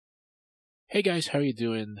Hey guys, how you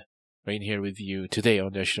doing? Rain here with you. Today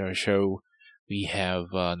on the show, we have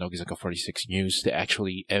Nogizaka 46 news. The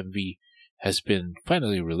actually MV has been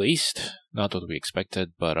finally released. Not what we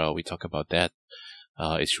expected, but we talk about that.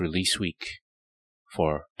 It's release week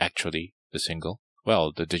for actually the single.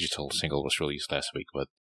 Well, the digital single was released last week, but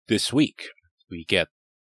this week we get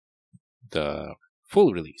the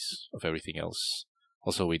full release of everything else.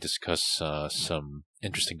 Also, we discuss some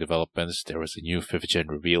interesting developments. There was a new 5th gen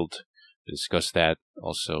revealed. We discussed that.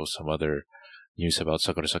 Also, some other news about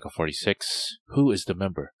Sakurasaka 46. Who is the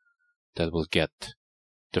member that will get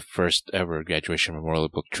the first ever graduation memorial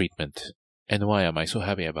book treatment? And why am I so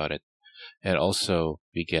happy about it? And also,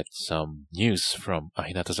 we get some news from a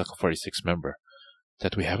Hinata Saka 46 member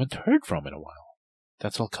that we haven't heard from in a while.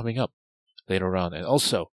 That's all coming up later on. And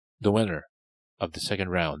also, the winner of the second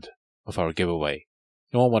round of our giveaway.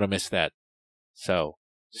 You won't want to miss that. So,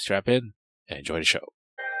 strap in and enjoy the show.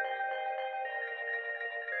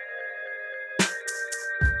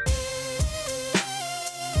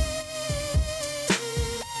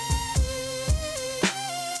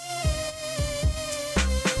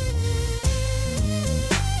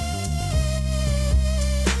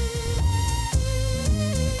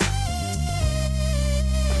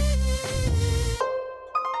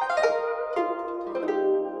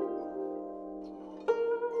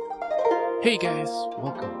 Hey guys,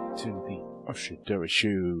 welcome to the Oshidori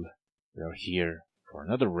Show. We are here for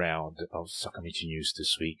another round of Sakamichi news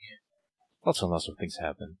this week. Lots and lots of things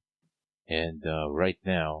happen. And right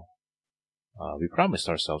now, we promised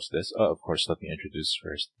ourselves this. Of course, let me introduce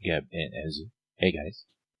first Gab and Ezzy. Hey guys.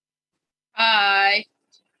 Hi.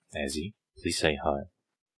 Ezzy, please say hi.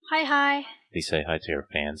 Hi. Please say hi to your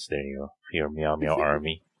fans. There you go. For your Meow Meow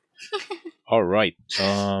army. Alright,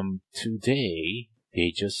 today,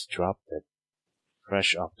 they just dropped it.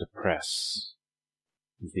 Fresh off the press.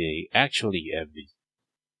 They actually MV.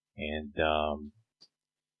 And a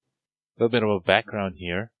little bit of a background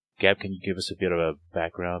here. Gab, can you give us a bit of a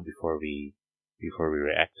background before we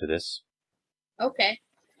react to this? Okay.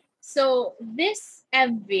 So this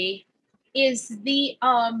MV is the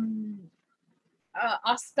Asuka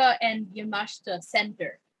and Yamashita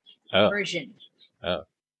Center version. Oh.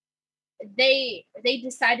 They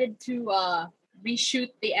decided to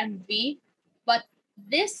reshoot the MV, but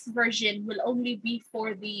this version will only be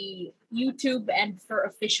for the YouTube and for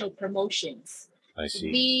official promotions. I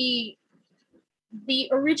see. The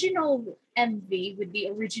original MV with the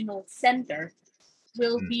original center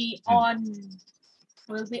will be on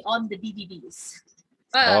the DVDs.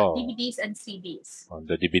 DVDs and CDs. On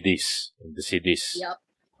the DVDs and the CDs. Yep.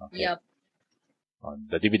 Okay. Yep. On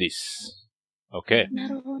the DVDs. Okay.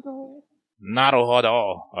 Naruhodo.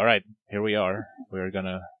 Naruhodo. Alright, here we are. We're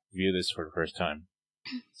gonna view this for the first time.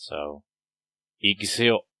 So,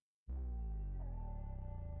 ikiseyo.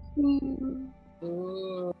 Ooh.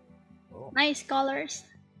 Oh. Nice colors.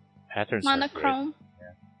 Patterns Monochrome.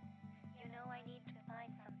 Yeah. You know I need to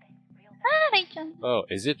find something real Rachel. Oh,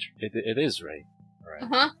 is it? It is, right?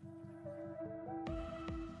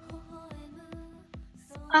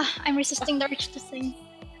 Alright. I'm resisting the urge to sing.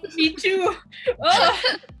 Me too. Oh,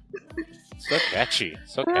 So catchy.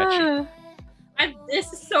 So catchy.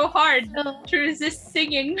 this is so hard to resist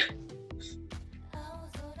singing.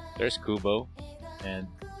 There's Kubo and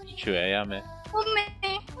Shueyame.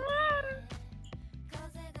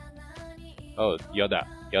 Oh, Yoda.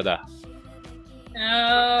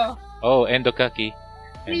 Oh. Oh, Endokaki.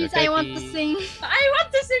 Please, I want to sing. I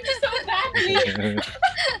want to sing so badly.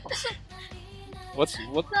 what?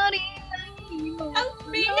 Sorry. Help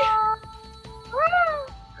me.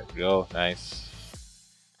 There we go. Nice.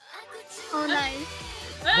 Oh, nice.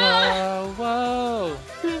 Whoa.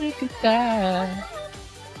 Nice.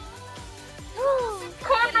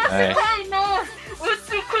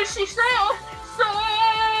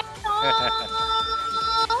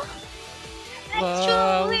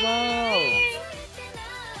 Whoa.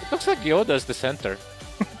 It looks like Yoda's the center.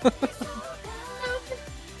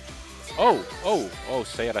 Oh,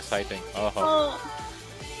 Sayara sighting. Oh,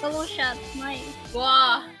 solo shot. Nice.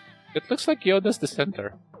 Wow. It looks like Yoda's the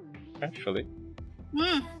center, actually.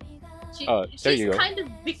 There She's you go. kind of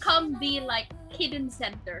become the hidden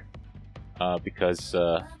center. Because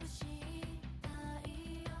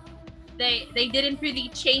They didn't really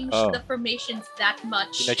change the formations that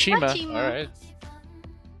much. Inachima. Inachima. Alright.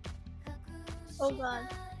 Oh god.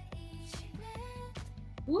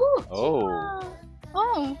 Ooh.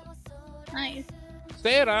 Oh. Nice.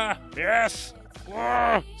 Sarah! Yes!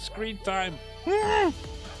 Whoa! Screen time!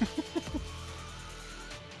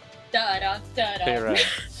 Da-da.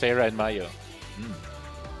 Sarah and Mayo.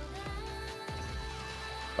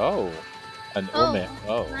 Oh. An Oh, Ome.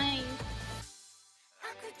 Oh. nice.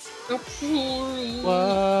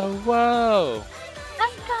 Whoa, whoa.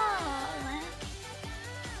 Uncle, man.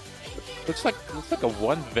 Looks like a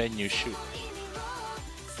one venue shoot.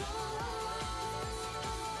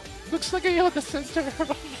 Looks like a Yoda Center.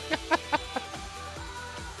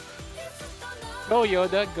 Go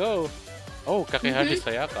Yoda, go. Oh, Kakehashi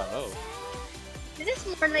Sayaka. Oh. This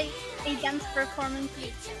is more like a dance performance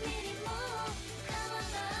video.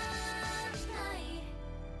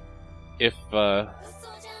 If I'm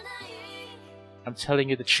telling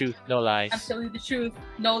you the truth, no lies. I'm telling you the truth,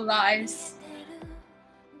 no lies.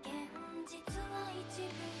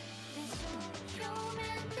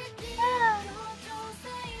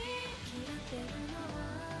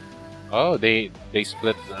 Oh, they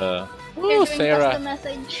split the. They're Ooh, doing Sarah, custom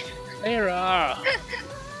message. Sarah.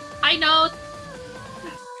 I know.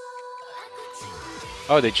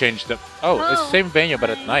 Oh, they changed the. Oh, it's the Oh, same venue but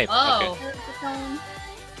at nice. night. Oh. Okay. There's the tone.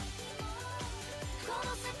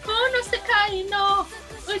 Kono sekai no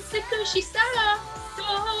utsukushi sa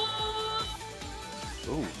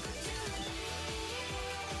Ooh.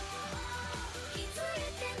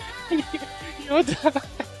 Yoda.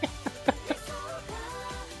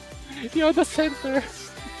 Yoda Center.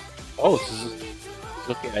 Oh,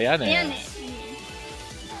 Suzuki Ayane. Ayan eh.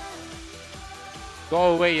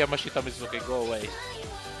 Go away, Yamashita Mizuki. Go away.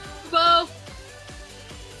 Go.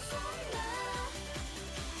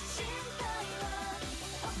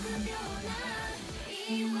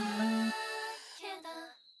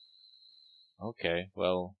 Okay,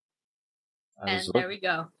 well, I And was there we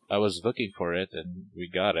go. I was looking for it and we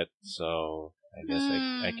got it, so I guess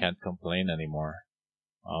I can't complain anymore.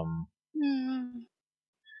 Hmm.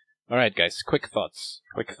 All right, guys. Quick thoughts,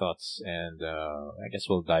 and I guess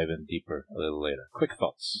we'll dive in deeper a little later. Quick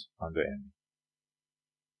thoughts on the end.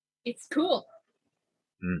 It's cool.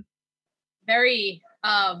 Very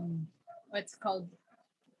what's it called?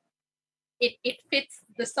 It fits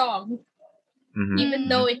the song, Mm-hmm. even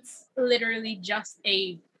though it's literally just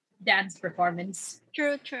a dance performance.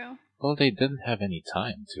 True, true. Well, they didn't have any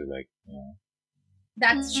time to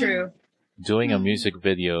That's true. doing a Mhm. music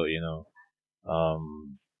video.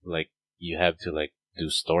 Like you have to do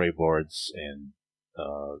storyboards and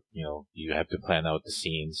you have to plan out the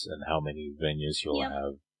scenes and how many venues you'll Yep.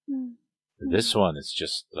 have. Mm. This one is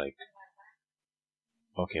just like,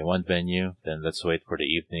 okay, one venue, then let's wait for the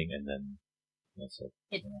evening, and then that's it.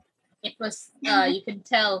 It was you can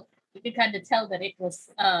kind of tell that it was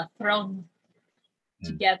thrown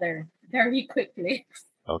together very quickly.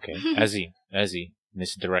 Okay, Azzy,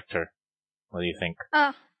 Miss Director, what do you think?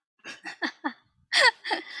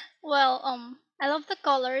 Well, I love the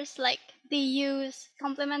colors. Like they use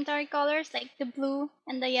complementary colors, like the blue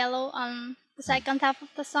and the yellow on the second half of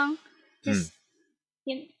the song. Just,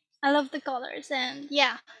 I love the colors, and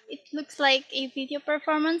yeah, it looks like a video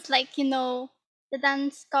performance. Like the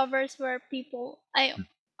dance covers where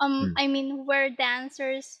where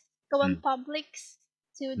dancers go in publics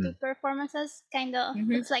to do performances. Kinda,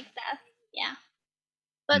 it's like that. Yeah,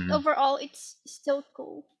 but overall, it's still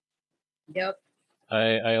cool. Yep.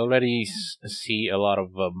 I already see a lot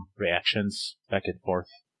of reactions back and forth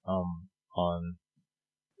on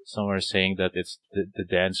some are saying that it's the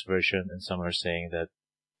dance version and some are saying that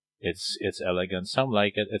it's elegant. Some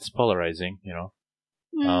like it. It's polarizing,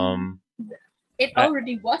 It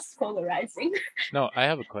already was polarizing. No, I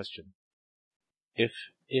have a question. If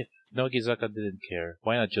Nogizaka didn't care,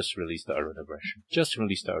 why not just release the Aruna version? Just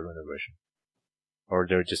release the Aruna version. Or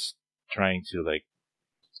they're just trying to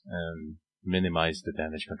minimize the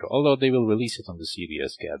damage control. Although they will release it on the CD,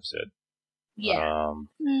 as Gab said. Yeah.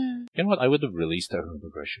 You know what? I would have released the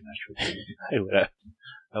Aruna version actually. I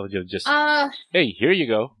would have just hey, here you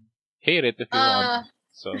go. Hate it if you want.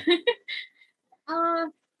 So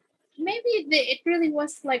maybe it really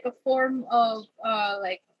was like a form of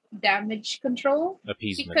damage control.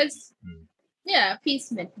 Appeasement. Because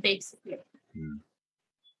appeasement basically.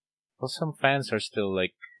 Well, some fans are still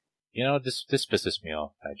this pisses me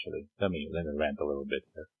off actually. Let me rant a little bit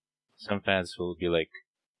here. Some fans will be like,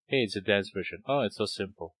 hey, it's a dance version. Oh, it's so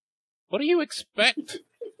simple. What do you expect?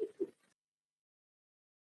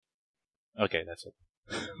 Okay, that's it.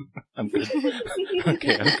 I'm good.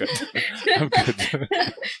 Okay, I'm good. I'm good.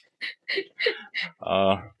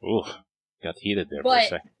 Got heated there for a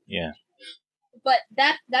second. Yeah. But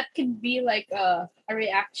that can be like a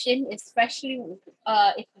reaction, especially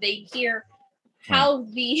if they hear how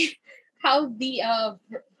the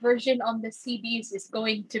version on the CDs is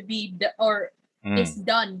going to be is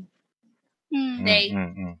done.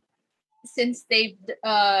 Since they've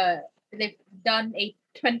done a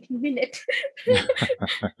 20-minute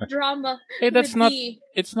drama Hey, that's with not. the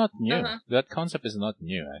It's not new. uh-huh, That concept is not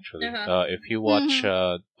new, actually. uh-huh. If you watch,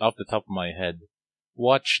 Mhm. off the top of my head,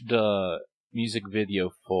 watch the music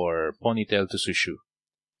video for Ponytail to Sushu.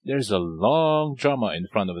 There's a long drama in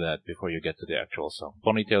front of that before you get to the actual song.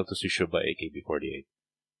 Ponytail to Sushu by AKB48.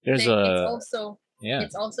 There's It's a also yeah,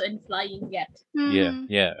 in Flying Yet.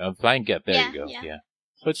 Mhm. Flying Gap. There you Yeah, go. yeah. Yeah.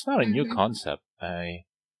 So it's not a new Mhm. concept.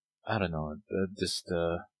 I don't know. Just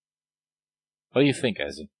what do you think,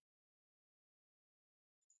 Azzy?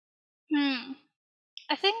 Hmm.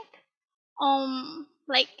 I think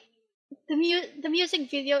like the music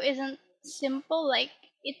video isn't simple. Like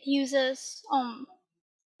it uses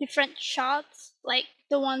different shots. Like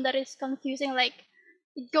the one that is confusing. Like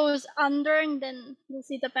it goes under and then you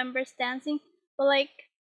see the members dancing. But like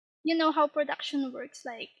you know how production works.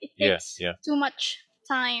 Like it Yeah, takes yeah, too much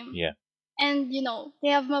time, yeah. and you know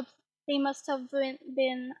they must have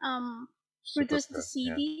been Super produced the pro.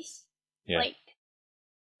 Yeah, CDs. yeah. Like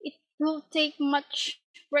it will take much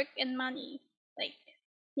work and money. Like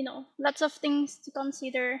you know lots of things to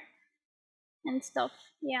consider and stuff.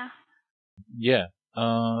 Yeah. Yeah.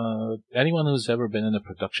 Anyone who's ever been in a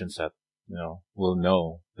production set, will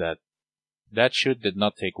know that that shoot did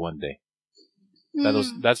not take one day.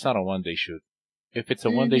 Mm. That's not a 1 day shoot. If it's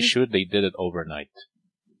a 1 day Mhm. shoot, they did it overnight.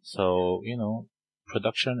 So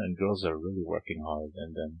production and girls are really working hard,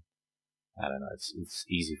 and then I don't know. It's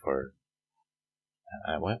easy for.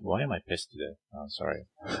 Why am I pissed today? Oh, sorry.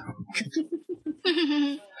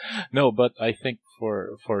 No, but I think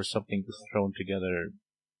for something thrown together,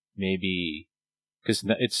 maybe because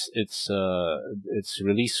it's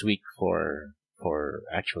release week for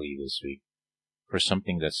actually this week for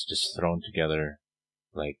something that's just thrown together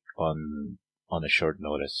like on a short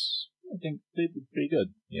notice. I think they did pretty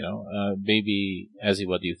good. Maybe Azzy,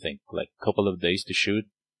 what do you think? Like a couple of days to shoot,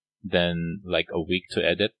 then like a week to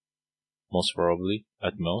edit, most probably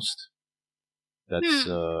at most. That's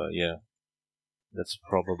Hmm. yeah, that's I think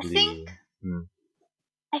probably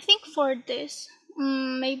I think for this,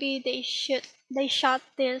 maybe they shot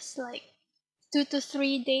this like 2 to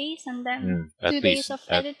 3 days and then at 2 days least of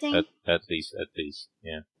editing. at least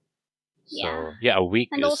yeah. Yeah, So yeah, a week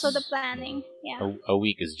and also the is planning. Yeah. a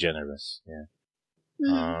week is generous. Yeah.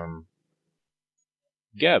 Hmm.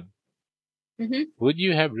 Gab, Mhm. would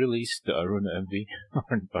you have released the Aruna MV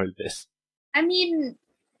or this? I mean,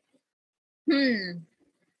 hmm.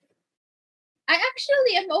 I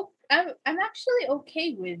actually I'm actually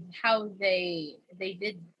okay with how they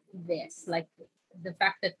did this. Like the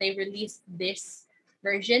fact that they released this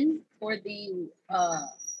version for the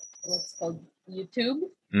what's called YouTube.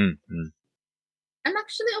 Mm, mm, I'm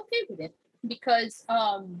actually okay with it because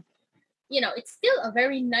it's still a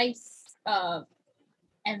very nice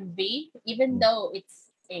MV, even mm. though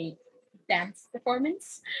it's a dance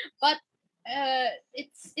performance, but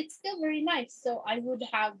it's still very nice. So I would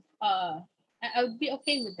have I would be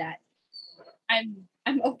okay with that.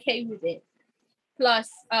 I'm okay with it. Plus,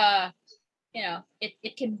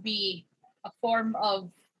 it can be a form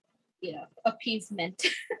of appeasement.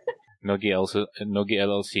 Nogi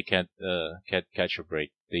LLC can't catch a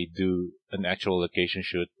break. They do an actual location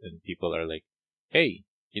shoot, and people are like, "Hey,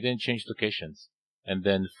 you didn't change locations." And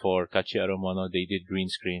then for Kachi Aromono, they did green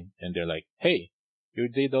screen, and they're like, "Hey, you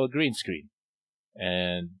did all green screen."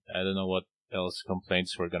 And I don't know what else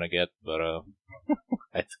complaints we're gonna get, but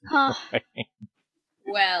I Huh. don't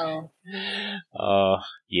Well, know.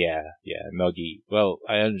 Yeah, Nogi. Well,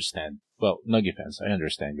 I understand. Well, Nogi fans, I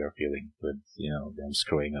understand your feeling with them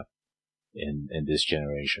screwing up in this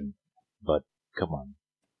generation. But come on,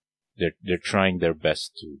 they're trying their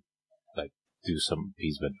best to like do some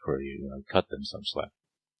appeasement for you, cut them some slack.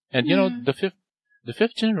 And Hmm. the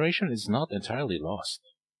fifth generation is not entirely lost.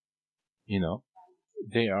 You know,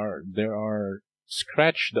 there are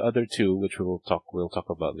scratch the other two, which we'll talk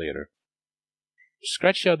about later.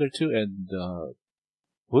 Scratch the other two, and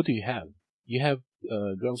who do you have? You have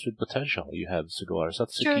girls with potential. You have Sugawara True.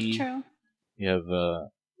 Satsuki. True. You have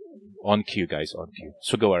on cue guys, on cue.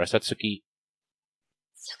 Sugawara Satsuki.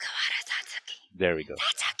 Sugawara Satsuki. There we go.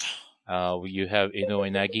 Satsuki. You have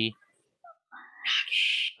Inoue Nagi.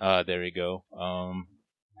 There we go.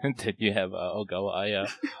 And then you have Ogawa Aya.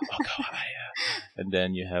 Ogawa Aya. And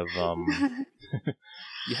then you have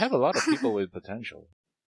you have a lot of people with potential.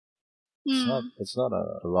 Hmm. It's not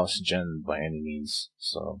a lost gen by any means.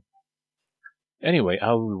 So anyway,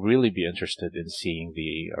 I would really be interested in seeing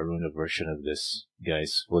the Aruna version of this,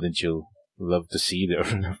 guys. Wouldn't you love to see the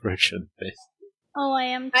Aruna version of this? Oh, I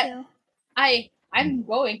am I too. I I'm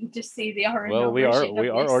going to see the original Well, we version are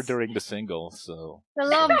of this. ordering the single, so The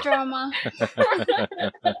love drama.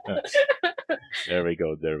 there we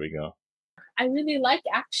go. There we go. I really like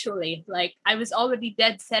actually. Like I was already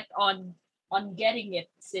dead set on getting it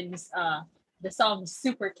since the song's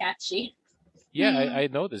super catchy. Yeah, Mm. I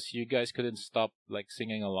noticed you guys couldn't stop like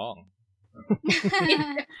singing along.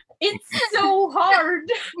 It's so hard.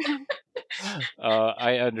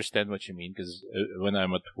 I understand what you mean because when I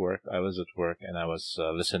was at work and I was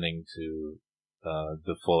listening to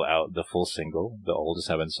the full single, the all the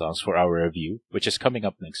 7 songs for our review, which is coming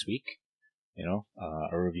up next week. You know,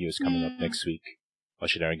 our review is coming up next week.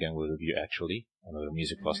 Washinari Gang will review actually another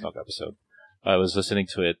Music Plus Talk episode. I was listening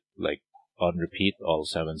to it like on repeat, all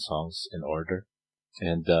 7 songs in order,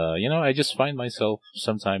 and I just find myself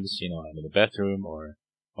sometimes, I'm in the bathroom or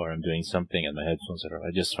I'm doing something and my headphones are. I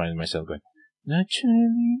just find myself going,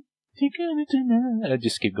 naturally, I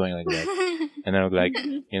just keep going like that, and I'm like,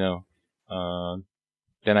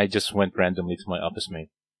 then I just went randomly to my office mate.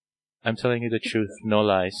 I'm telling you the truth, no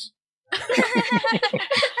lies.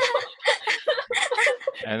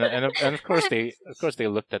 and of course they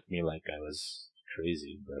looked at me like I was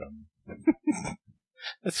crazy, but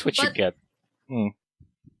that's what you get.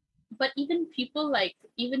 But even people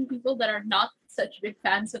that are not such big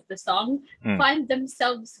fans of the song find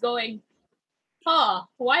themselves going,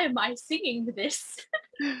 why am I singing this?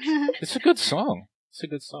 It's a good song.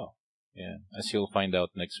 Yeah, as you'll find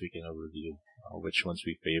out next week in our review, which ones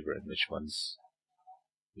we favor and which ones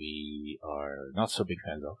we are not so big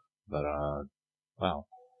fans of. But wow.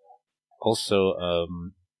 Also,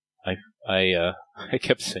 I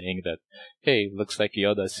kept saying that, hey, looks like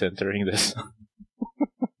Yoda's centering this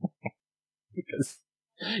because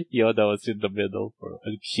Yoda was in the middle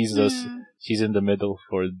she's in the middle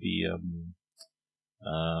for the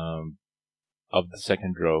of the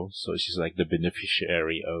second row, so she's like the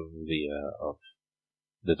beneficiary of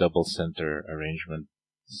the double center arrangement.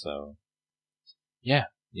 So yeah,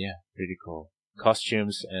 pretty cool.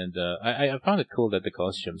 Costumes and I found it cool that the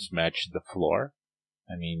costumes match the floor.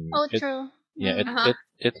 I mean, true. Yeah,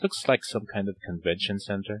 it looks like some kind of convention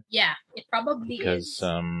center. Yeah, it probably because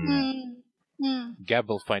Gab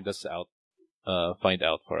will find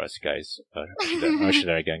out for us guys.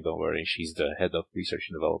 Arshidar Gang, don't worry, she's the head of research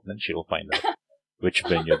and development. She will find out which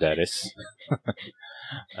venue that is.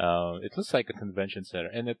 It looks like a convention center,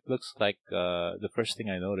 and it looks like the first thing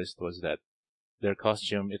I noticed was that their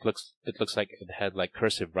costume, it looks like it had like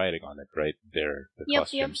cursive writing on it, right? The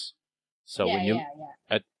costumes. So when you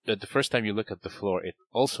at the first time you look at the floor, it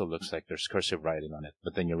also looks like there's cursive writing on it,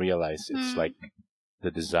 but then you realize it's like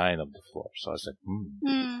the design of the floor. So I was like,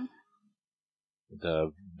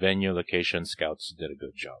 the venue location scouts did a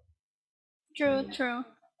good job. True.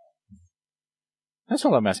 That's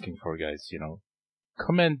all I'm asking for, guys.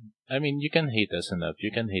 Comment. I mean, you can hate SNF,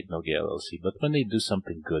 you can hate Nogi LLC, but when they do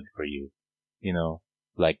something good for you,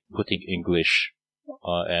 like putting English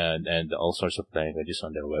and all sorts of languages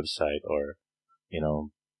on their website, or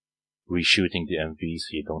reshooting the MV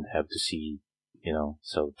so you don't have to see,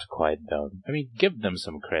 so to quiet down. I mean, give them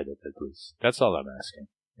some credit at least. That's all I'm asking.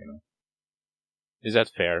 Is that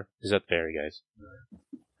fair? Is that fair, guys?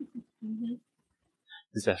 Mm-hmm.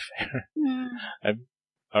 Is that fair?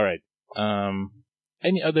 All right.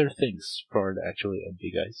 Any other things for the actual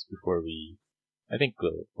MV, guys? Before I think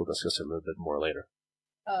we'll discuss it a little bit more later.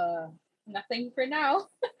 Nothing for now.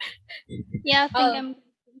 Yeah, I think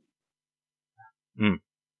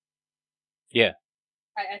Yeah.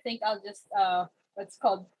 I think I'll just what's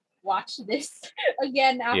called watch this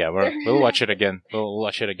again after. Yeah, we'll watch it again. We'll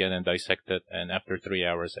watch it again and dissect it, and after 3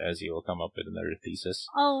 hours, Azzy will come up with another thesis.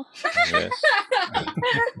 Oh. Yes.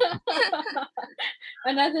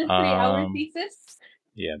 Another 3-hour thesis?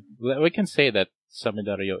 Yeah. We can say that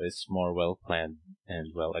Samidario is more well planned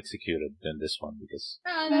and well executed than this one because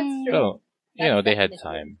that's true. Well, they had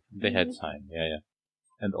time. Yeah.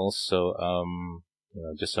 And also,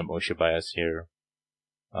 just some Oshi bias here.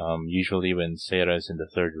 Usually when Seira is in the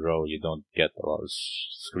third row, you don't get a lot of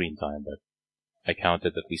screen time, but I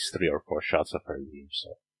counted at least 3 or 4 shots of her here,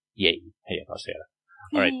 so yay. Hey, Seira.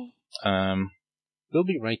 Alright. We'll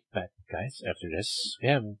be right back, guys, after this. We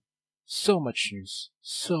have so much news.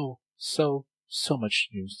 So much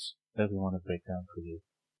news that we want to break down for you.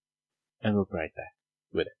 And we'll be right back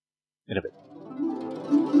with it in a bit.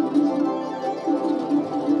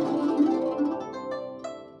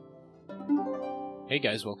 Hey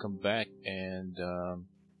guys, welcome back. And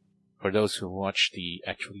for those who watched the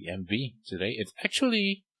actually MV today, it's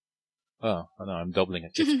actually I'm doubling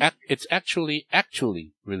it. It's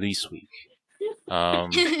actually release week.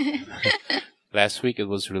 Last week it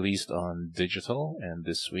was released on digital, and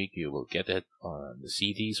this week you will get it on the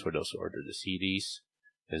CDs for those who order the CDs.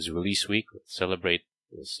 It's release week. Let's celebrate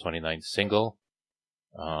this 29th single,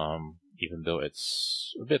 even though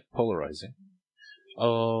it's a bit polarizing.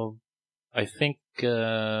 I think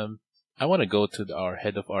I want to go to our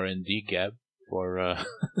head of R&D, Gab, for...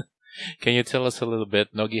 Can you tell us a little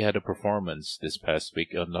bit? Nogi had a performance this past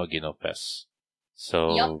week on Nogi no Fest.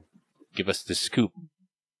 So, give us the scoop.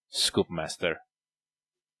 Scoop Master.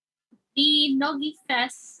 The Nogi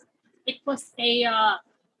Fest, it was an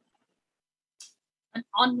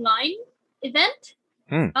online event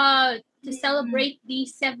to celebrate the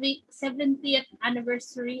 70th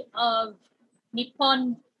anniversary of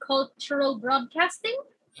Nippon Cultural Broadcasting.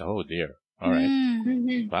 Oh dear. All right.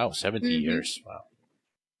 Mm-hmm. Wow, 70 years. Wow.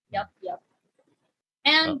 Yep.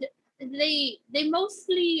 And they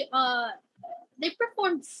mostly they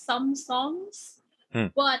performed some songs,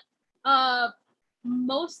 but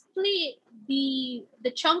mostly the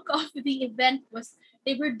chunk of the event was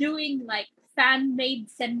they were doing like fan made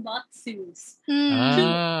senbatsus.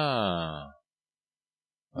 Ah.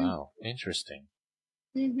 Wow, interesting.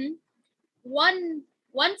 Mm-hmm. One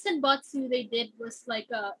senbatsu they did was like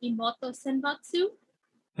a Imoto senbatsu.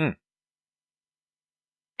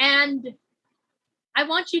 And I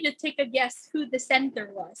want you to take a guess who the center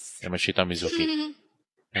was. Yamashita Mizuki.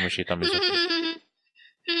 Yamashita Mizuki.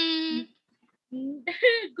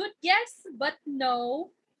 Good guess, but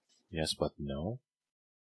no. Yes, but no.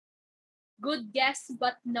 Good guess,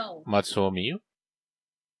 but no. Matsuo Miyu?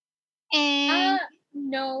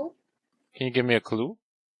 No. Can you give me a clue?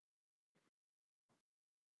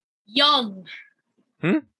 Young.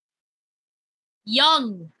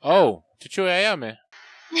 Young. Oh, Chuchu Ayame.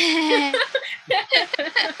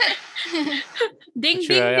 Ding, Chuchu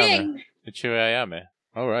ding, Ayame. ding. Chuchu Ayame.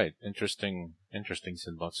 All right, interesting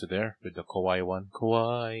senbatsu there with the kawaii one.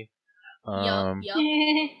 Kawaii. Yup.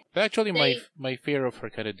 Actually, my fear of her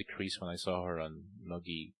kind of decreased when I saw her on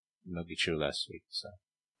Nogi-Chu last week. So,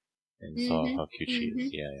 and saw how cute she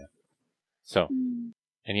is. Yeah. So,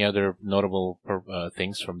 any other notable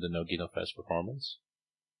things from the Nogi no Fest performance?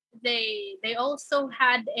 They also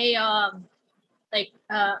had a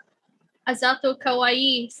Azato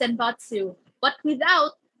Kawaii Senbatsu, but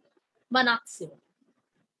without Manatsu.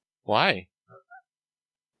 Why?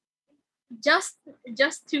 Just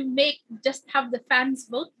have the fans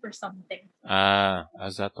vote for something.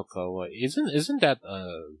 Azato Kawaii. Isn't that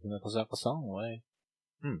Hinakazaka song? Why?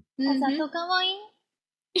 Azato Kawaii?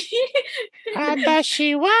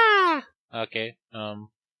 Adashi wa! Okay,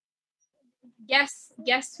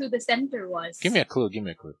 Guess who the center was. Give me a clue. If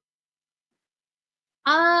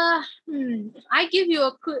I give you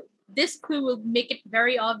a clue, this clue will make it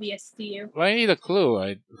very obvious to you. Well, I need a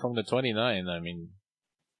clue. From the 29, I mean...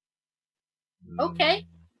 Okay.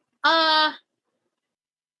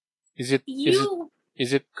 Is it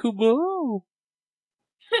Kubo?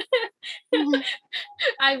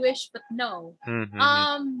 I wish, but no.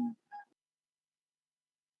 Mm-hmm.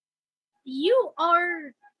 You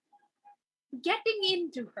are getting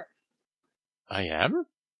into her. I am?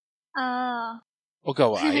 Oh.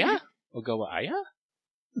 Ogawa Aya? Ogawa Aya?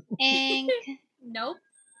 Nope.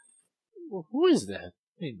 Who is that?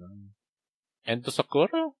 Endo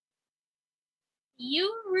Sakura?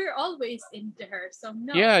 You were always into her, so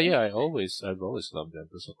no. Yeah, I've always loved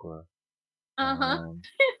Endo Sakura.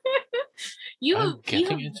 You I'm have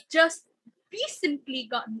getting it. just recently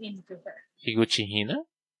gotten into her. Higuchi Hina?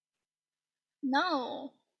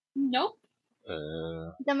 No. Nope.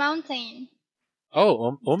 The mountain.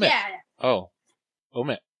 Oh, Ome. Yeah. Oh,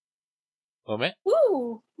 Ome.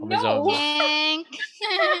 Ooh, Omizawa. no. Hank.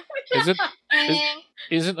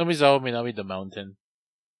 Isn't Omizawa Minami the mountain?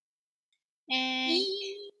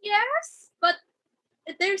 Yes, but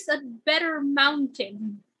there's a better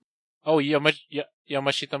mountain. Oh, Yamashita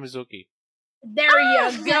Mizuki. There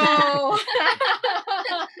you go.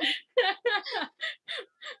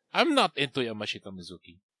 I'm not into Yamashita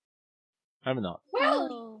Mizuki. I'm not.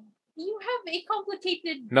 Well, you have a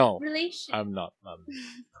complicated relation. I'm not.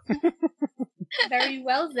 Very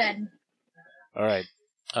well then. All right.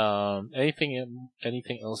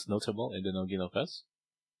 Anything else notable in the Nogi no Fest?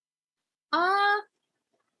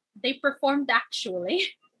 They performed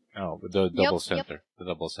actually. Oh, the double center. The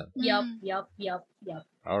double center. Yep.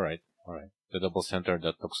 All right. The double center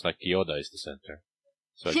that looks like Yoda is the center.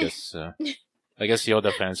 So I guess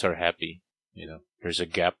Yoda fans are happy. There's a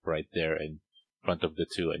gap right there in front of the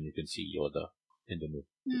two, and you can see Yoda in the middle.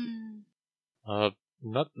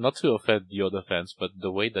 Not to offend Yoda fans, but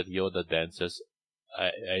the way that Yoda dances,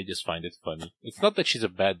 I just find it funny. It's not that she's a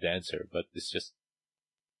bad dancer, but it's just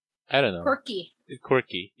I don't know. Quirky.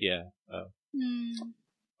 Quirky, yeah.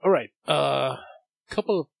 All right.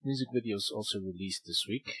 Couple of music videos also released this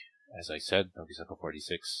week. As I said, Nogizaka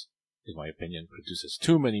 46, in my opinion, produces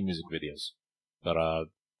too many music videos. But a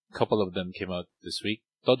couple of them came out this week.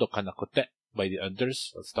 Todo Kanakote by the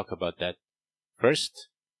Unders. Let's talk about that first.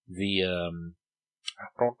 The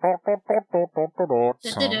song.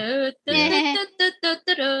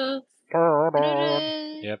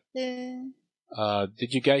 Yep.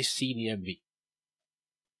 Did you guys see the MV?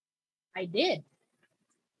 I did.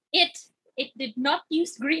 It did not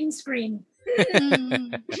use green screen.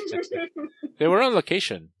 They were on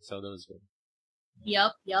location, so that was good.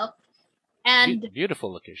 Yup. And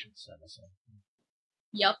beautiful locations, I must say.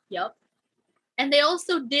 Yup. And they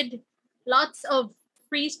also did lots of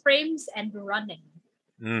freeze frames and running.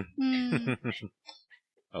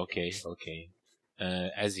 Okay.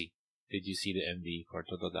 Azzy, did you see the MV for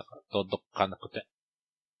Todo Kanakote?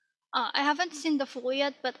 I haven't seen the full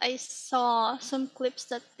yet, but I saw some clips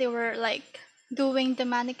that they were like doing the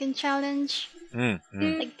mannequin challenge,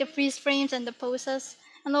 like the freeze frames and the poses.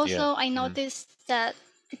 And also, I noticed that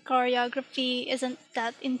the choreography isn't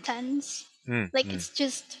that intense. It's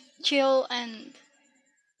just chill and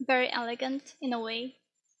very elegant in a way.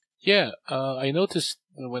 Yeah, I noticed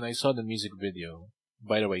when I saw the music video,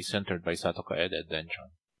 by the way, centered by Sato Kaede and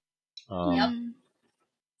Dentron. Yep.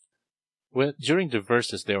 Well, during the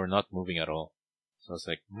verses, they were not moving at all. So I was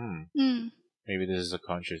like, maybe this is a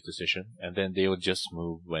conscious decision. And then they would just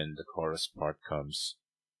move when the chorus part comes.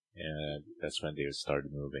 And that's when they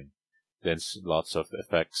started moving. Then lots of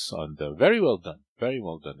effects on the very well done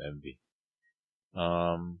MV.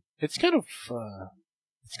 It's kind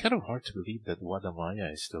of hard to believe that Wada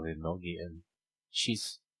Maya is still in Nogi and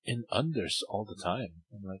she's in Unders all the time.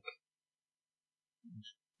 I'm like,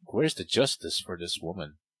 where's the justice for this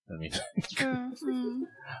woman? I mean,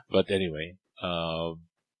 but anyway,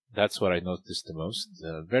 that's what I noticed the most.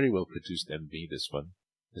 Very well produced MV, this one,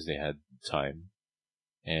 because they had time.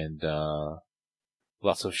 And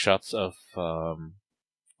lots of shots of on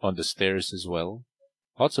the stairs as well.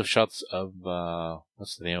 Lots of shots of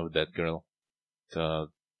what's the name of that girl? The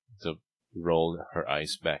roll her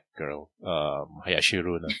eyes back girl. Hayashi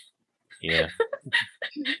Runa. Yeah.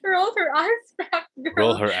 Roll her eyes back, girl.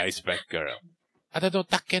 Roll her eyes back girl. Arado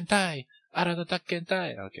Takkentai.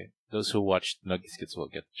 Okay. Those who watched Nuggies Kids will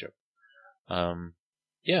get the joke.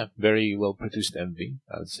 Yeah, very well produced MV,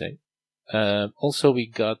 I would say. Also, we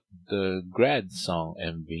got the grad song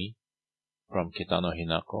MV from Kitano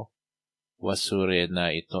Hinako, Wasure na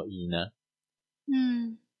ito ina.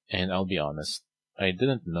 And I'll be honest, I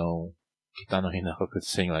didn't know Kitano Hinako could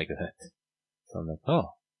sing like that. So I'm like,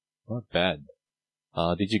 oh, not bad.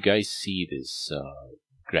 Did you guys see this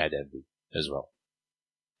grad MV as well?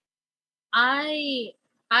 I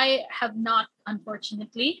have not,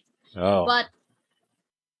 unfortunately. Oh.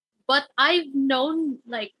 But I've known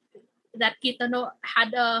like that Kitano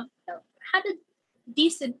had a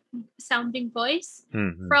decent sounding voice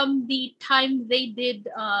from the time they did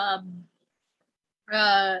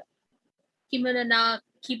Kimono na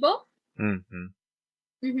Kibo.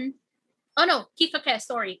 Oh no, Kikake.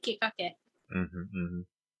 Sorry, Kikake.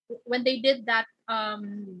 When they did that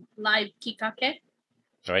live Kikake.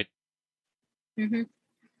 Right.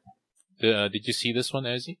 Did you see this one,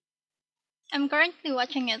 Azzy? I'm currently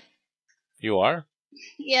watching it. You are?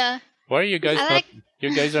 Yeah. Why are you guys not? You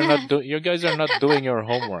guys are not doing your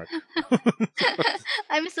homework.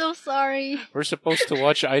 I'm so sorry. We're supposed to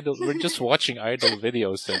watch idol. We're just watching idol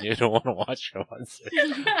videos, and you don't want to watch ones.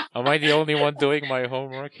 Am I the only one doing my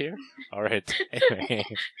homework here? All right. Anyway.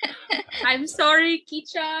 I'm sorry,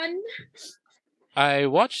 Kichan. I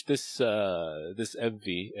watched this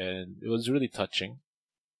MV, and it was really touching.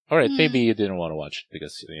 All right, maybe you didn't want to watch it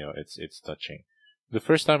because it's touching. The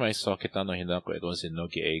first time I saw Kitano Hinako, it was in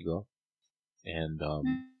Nogi Eigo. And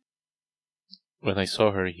when I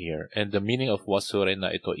saw her here, and the meaning of Wasure na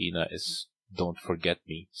ito ina is don't forget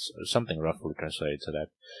me. So, something roughly translated to that.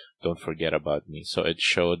 Don't forget about me. So it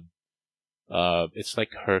showed, it's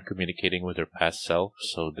like her communicating with her past self.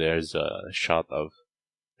 So there's a shot of,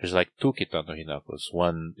 there's like two Kitano Hinakos.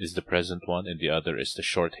 One is the present one, and the other is the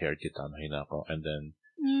short-haired Kitano Hinako. And then,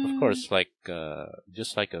 of course, like,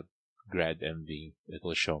 just like a grad MV, it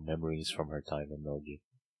will show memories from her time in Nogi.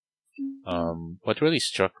 What really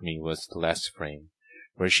struck me was the last frame,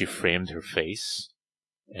 where she framed her face,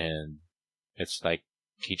 and it's like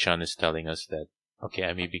Kichan is telling us that, okay,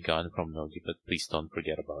 I may be gone from Nogi, but please don't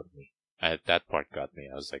forget about me. That part got me.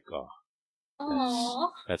 I was like,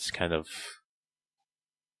 oh, that's kind of,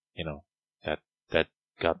 that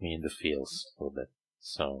got me in the feels a little bit.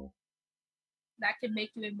 So, that can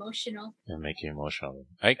make you emotional. And make you emotional.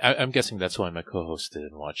 I'm guessing that's why my co-host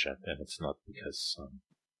didn't watch it, and it's not because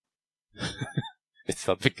it's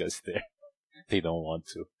not because they don't want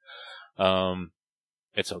to.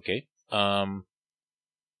 It's okay.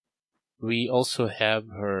 We also have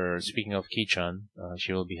her. Speaking of Kichan,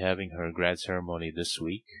 she will be having her grad ceremony this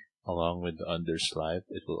week, along with the Unders Live.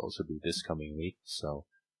 It will also be this coming week, so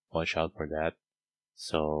watch out for that.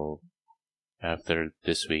 So after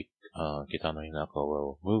this week, Kitano Hinako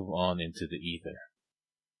will move on into the ether.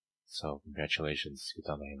 So congratulations,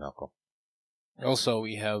 Kitano Hinako. Also,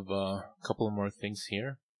 we have a couple more things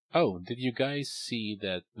here. Oh, did you guys see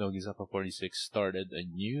that Nogizaka 46 started a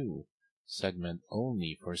new segment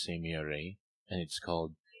only for Seiya Ray, and it's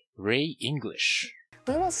called Ray English.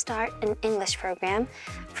 We will start an English program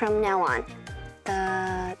from now on.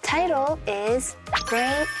 The title is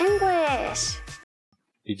Ray English.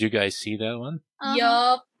 Did you guys see that one?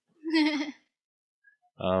 Yup.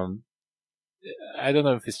 I don't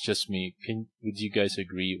know if it's just me. Would you guys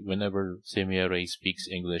agree? Whenever Seiya Ray speaks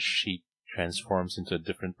English, she transforms into a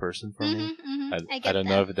different person for me. I don't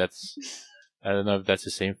know if that's. I don't know if that's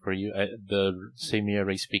the same for you. The Seiya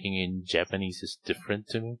Ray speaking in Japanese is different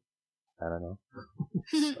to me. I don't know.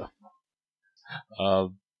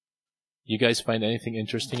 So, you guys find anything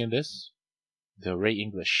interesting in this? The Ray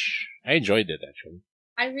English. I enjoyed it actually.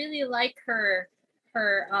 I really like her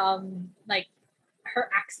like her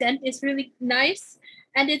accent is really nice,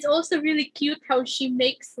 and it's also really cute how she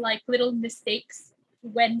makes like little mistakes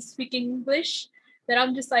when speaking English that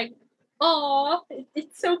I'm just like, oh,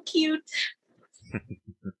 it's so cute.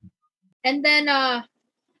 And then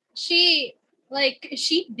she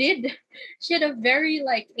had a very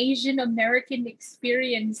like Asian American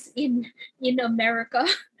experience in America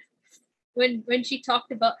when she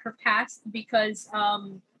talked about her past, because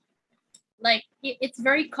like it's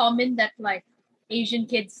very common that like Asian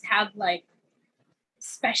kids have like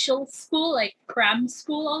special school, like cram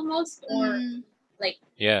school almost, or like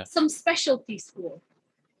some specialty school.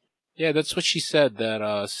 Yeah, that's what she said. That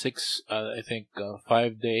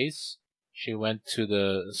 5 days she went to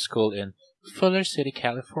the school in Fuller City,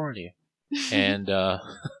 California, and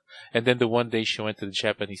and then the one day she went to the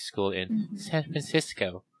Japanese school in San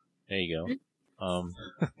Francisco. There you go.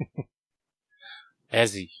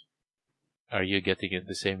 Ezzy, are you getting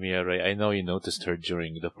into Seiya Ray? I know you noticed her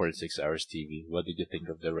during the 46 Hours TV. What did you think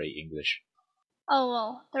of the Ray English? Oh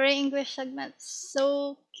wow, the Ray English segment's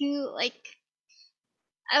so cute. Like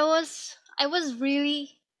I was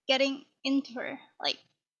really getting into her. Like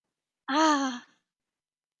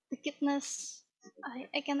the cuteness.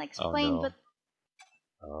 I can't explain,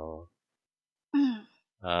 Oh, no.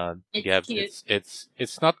 but It's cute.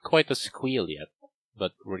 It's not quite a squeal yet,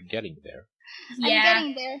 but we're getting there. I'm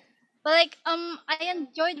getting there. But like I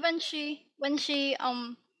enjoyed when she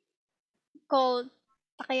called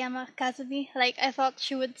Takayama Kazumi. Like I thought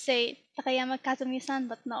she would say Takayama Kazumi-san,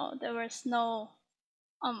 but no, there was no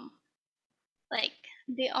like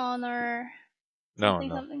the honor No.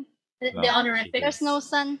 something. The honorific. There's no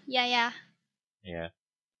son. Yeah. Yeah.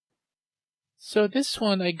 So this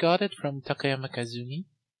one I got it from Takayama Kazumi.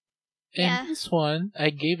 And Yeah. this one I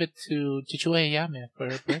gave it to Chichu Ayame for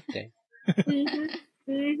her birthday.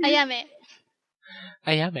 Ayame.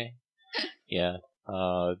 Ayame. Yeah.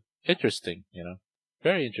 Interesting,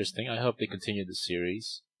 Very interesting. I hope they continue the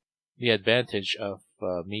series. The advantage of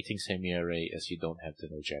meeting Seiya Ray is you don't have to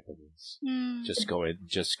know Japanese. Just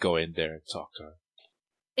go in there and talk to her.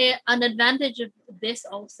 An advantage of this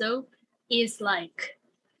also is like,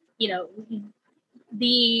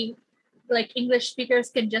 the like English speakers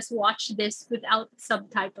can just watch this without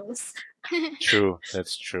subtitles. True,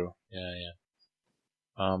 that's true. Yeah.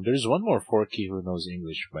 There's one more Forky who knows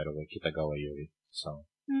English, by the way, Kitagawa Yuri. So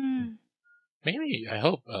maybe I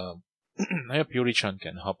hope I hope Yuri-chan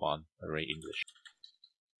can hop on Ray English.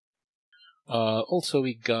 Also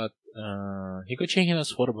we got Hikochi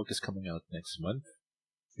Hina's photo book is coming out next month.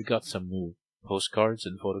 We got some new postcards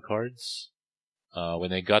and photo cards.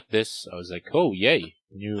 When I got this, I was like, "Oh, yay!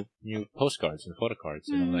 New postcards and photo cards."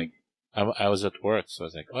 And I'm like, I was at work, so I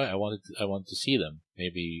was like, "Oh, I wanted to see them.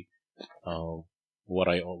 Maybe, what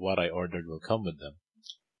I ordered will come with them."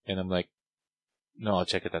 And I'm like, "No, I'll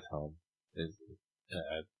check it at home.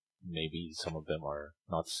 Maybe some of them are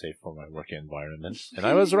not safe for my working environment." And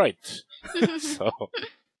I was right. So,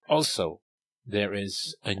 also, there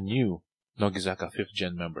is a new Nogizaka 5th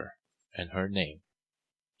Gen member, and her name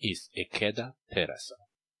is Ikeda Terasa.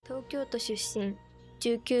 東京都出身、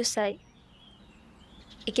19歳、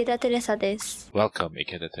池田テレサです。 Welcome,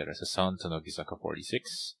 Ikeda Terasa-san, to Nogizaka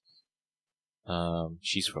 46.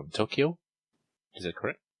 She's from Tokyo. Is that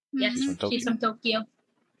correct? Yes, She's from Mhm. she's Tokyo. from Tokyo.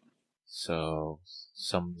 So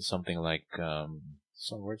something like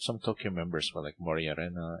some Tokyo members were like Mori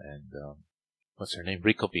Arena and what's her name?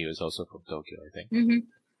 Rikopi is also from Tokyo, I think. Hmm.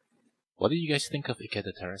 What do you guys think of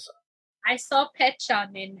Ikeda Teresa? I saw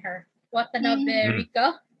Pechan in her. Watanabe Mhm.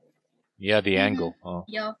 Rika. Yeah, the Mhm. angle,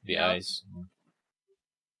 Yup, the yup. eyes.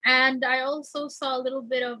 And I also saw a little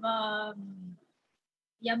bit of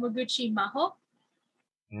Yamaguchi Maho.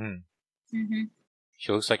 Mm. Mm-hmm.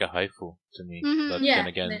 She looks like a haifu to me, Mhm. but Yeah, then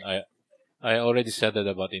again, I already said that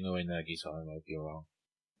about Inoue Nagi, so I might be wrong.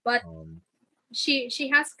 but Um, she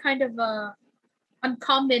has kind of a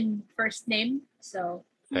uncommon first name, so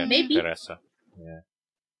maybe. Teresa. Yeah,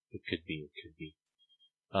 it could be. It could be.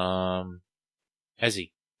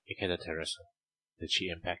 Ezzy, Ikeda Teresa. Did she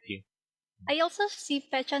impact you? I also see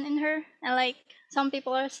Pechan in her, and like some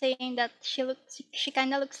people are saying that she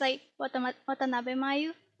kind of looks like Watanabe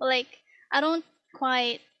Mayu, but like I don't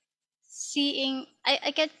quite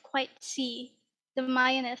I can't quite see the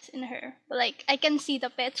Mayonnaise in her, but like I can see the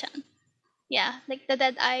Pechan. Yeah, like the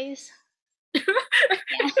dead eyes. Yeah.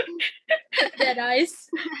 Dead eyes.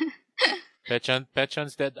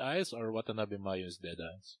 Pechan's dead eyes or Watanabe Mayu's dead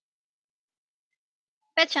eyes?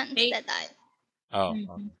 Pechan's Hey. dead eye. Oh,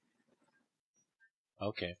 Mhm.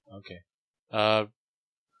 okay. Uh,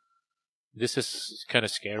 this is kind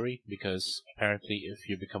of scary because apparently, if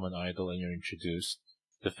you become an idol and you're introduced,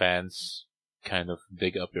 the fans kind of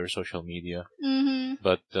dig up your social media. Mm-hmm.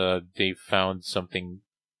 But they found something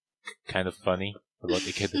kind of funny about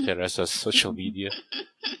Ikeda Teresa's social media.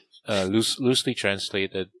 Loosely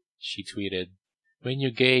translated, she tweeted, "When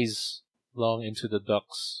you gaze long into the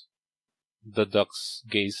ducks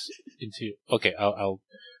gaze into." Okay, I'll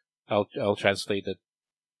translate it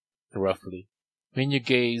roughly. When you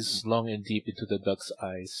gaze long and deep into the duck's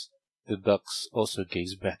eyes, the ducks also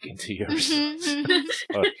gaze back into yours. Mm-hmm.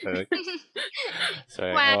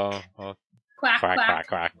 Sorry. Quack. Oh, Quack, quack, quack. quack,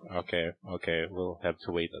 quack. Okay. We'll have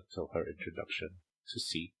to wait until her introduction to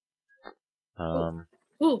see.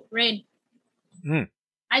 Ooh, Rain. Hmm.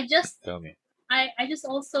 I just Tell me. I just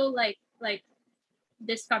also like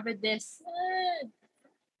discovered this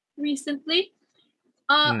recently.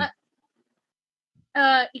 Hmm.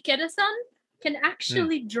 Ikeda-san can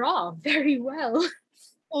actually draw very well.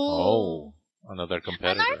 Oh, another An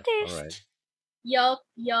competitor. artist. All right.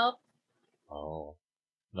 Yup. Oh,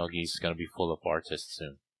 Nogi's gonna be full of artists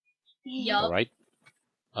soon. Yup. All right.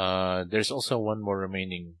 There's also one more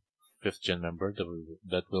remaining 5th gen member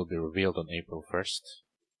that will be revealed on April 1st.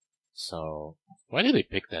 So, why did they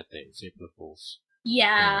pick that day? It's April Fools.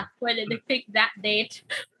 Yeah. Why did they pick that date?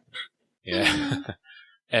 Yeah. Mhm.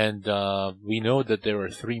 And we know that there are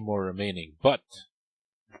 3 more remaining, but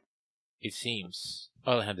it seems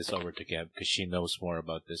I'll hand this over to Gab because she knows more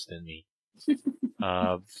about this than me.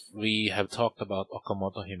 We have talked about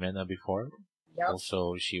Okamoto Himena before. Yup.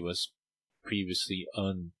 Also, she was previously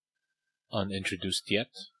unintroduced yet.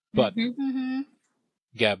 But Mhm. Mhm.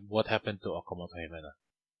 Gab, what happened to Okamoto Himena?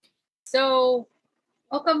 So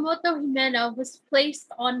Okamoto Himena was placed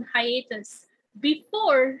on hiatus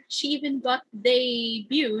before she even got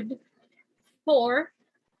debuted for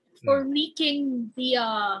leaking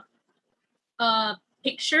the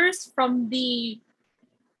pictures from the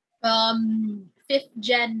 5th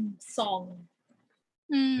gen song.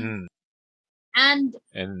 Mm.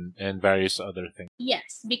 And various other things.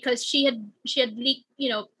 yes, because she had leaked,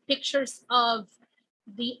 pictures of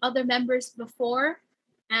the other members before,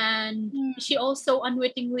 and she also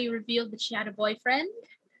unwittingly revealed that she had a boyfriend.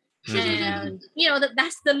 And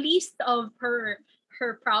that's the least of her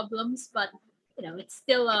problems, but it's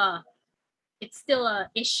still a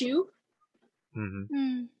issue. Mm-hmm.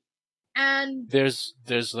 Mm. And There's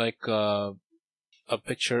like a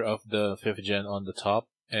picture of the 5th gen on the top,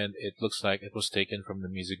 and it looks like it was taken from the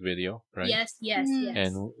music video, right? yes.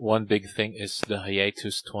 And one big thing is the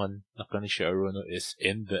hiatus one, Nakanishi Aruno, is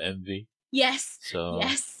in the MV. Yes. So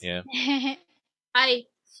Yes. yeah. I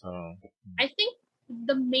So think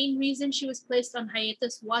the main reason she was placed on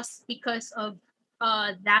hiatus was because of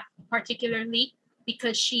that particular leak,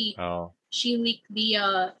 because she leaked the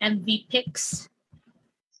MV pics.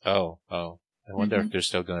 Oh. I wonder if they're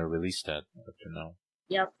still gonna release that after now.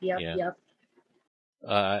 Yep.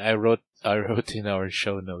 I wrote in our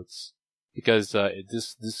show notes because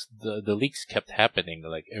the leaks kept happening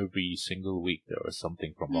like every single week. There was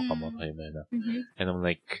something from Okamoto Himena, and I'm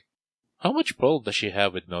like, how much pull does she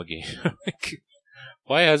have with Nogi? Like,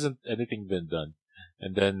 why hasn't anything been done?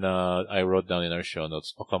 And then I wrote down in our show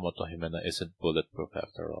notes, Okamoto Himena isn't bulletproof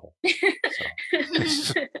after all.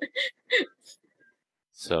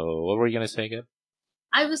 So what were you gonna say again?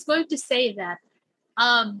 I was going to say that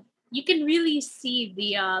you can really see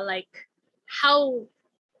the like how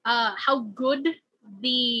good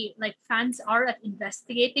the like fans are at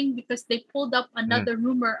investigating, because they pulled up another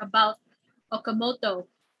rumor about Okamoto,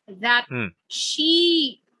 that Mm.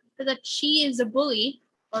 she is a bully,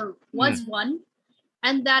 or was one,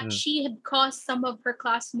 and that Mm. she had caused some of her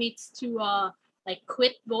classmates to like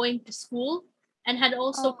quit going to school, and had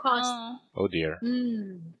also caused Oh dear.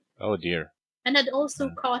 Oh dear. and had also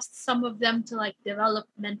Mm. caused some of them to like develop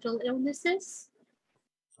mental illnesses.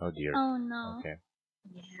 Oh dear. Oh no. Okay.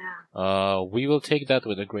 Yeah. We will take that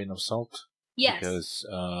with a grain of salt. Yes. Because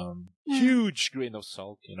Mm. huge grain of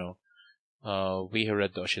salt, you know. We here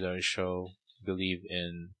at the Oshidari Show believe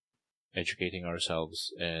in educating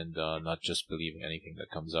ourselves and not just believing anything that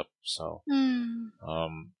comes up. So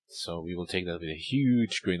so we will take that with a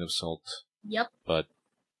huge grain of salt. Yep. But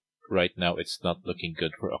right now it's not looking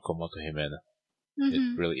good for Okamoto Himena.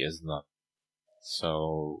 It really is not.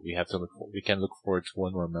 So we have to we can look forward to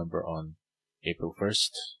one more member on April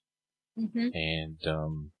 1st. And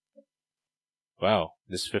wow,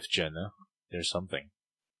 this 5th gen, huh? There's something.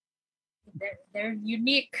 They're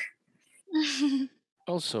unique.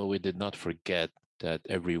 Also, we did not forget that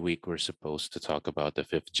every week we're supposed to talk about the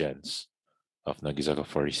 5th gens of Nagizaka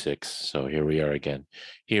 46. So here we are again.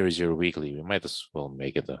 Here is your weekly. We might as well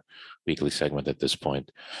make it a weekly segment at this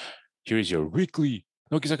point. Here is your weekly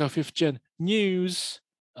Nagizaka 5th gen news.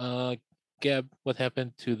 Gab, what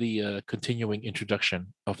happened to the continuing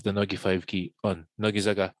introduction of the Nogi 5 key on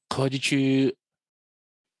Nagizaka Kojichu?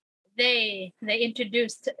 They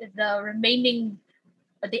introduced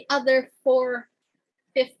the other 4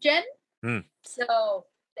 5th gen. So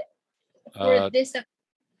for this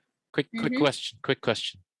quick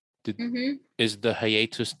question. Is the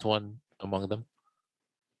hiatus one among them?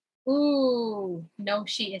 Ooh, no,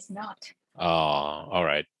 she is not. All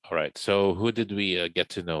right. So who did we get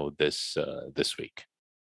to know this week?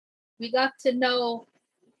 We got to know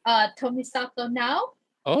Tomisato now.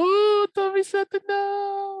 Oh, Tomisato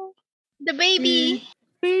now. The baby.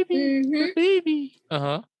 The baby.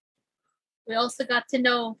 Uh-huh. We also got to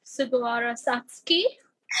know Sugawara Satsuki.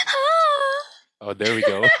 Oh, there we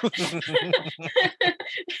go.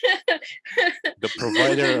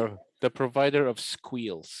 the provider of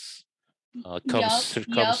squeals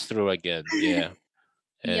comes through again. Yeah.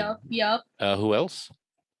 And, Yup. Who else?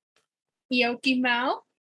 Yoki Mao.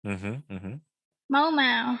 Mau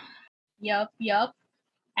Mau. Yup.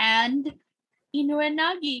 And Inoue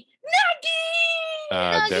Nagi.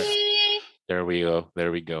 There we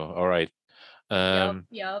go. All right.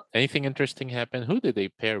 Yup. Anything interesting happen? Who did they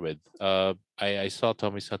pair with? I saw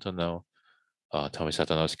Tomisato now.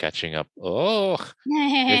 Tomisato now is catching up. Oh,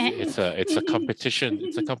 it's a competition.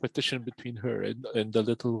 It's a competition between her and the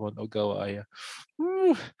little one Ogawa Aya.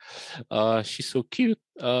 Woo. She's so cute.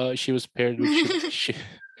 She was paired with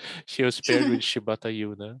she was paired with Shibata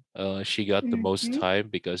Yuna. She got the most time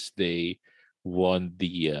because they won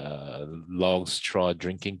the long straw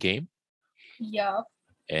drinking game. Yup.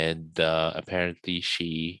 And apparently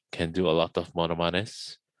she can do a lot of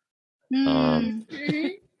monomanes.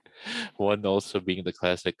 One also being the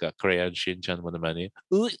classic Crayon Shinchan monomane.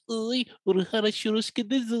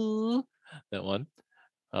 That one.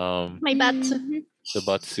 My Batsu. The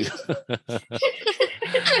Batsu.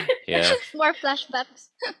 Yeah. More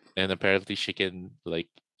flashbacks. And apparently she can like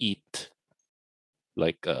eat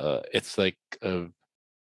like it's like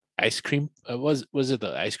ice cream. Was it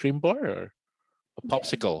an ice cream bar or a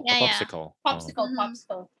popsicle? Yeah, a yeah. popsicle.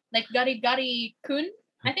 Popsicle. Like Gari Gari Kun,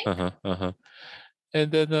 I think. And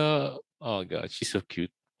then oh god, she's so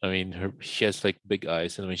cute. I mean, she has like big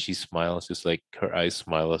eyes, and when she smiles, it's like her eyes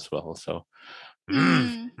smile as well. So,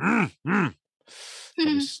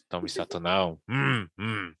 Tomisato now.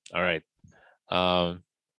 All right.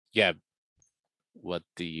 Yeah. What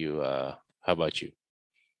do you? How about you?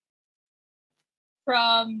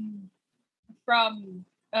 From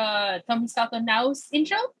Tomisato Now's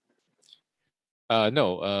intro.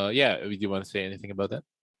 No. Yeah. Do you want to say anything about that?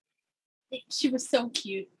 She was so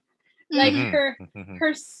cute. Like her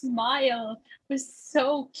smile was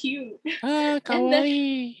so cute.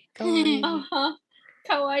 Kawaii. Kawaii.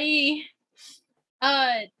 Kawaii.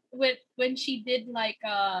 When she did like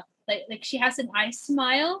she has an eye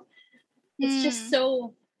smile. It's just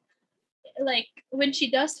so like when she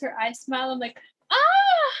does her eye smile, I'm like,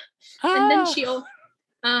 and then she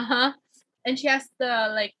and she has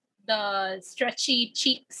the stretchy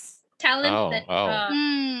cheeks talent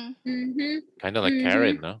kind of like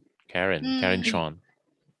Karen, no? Karen Sean.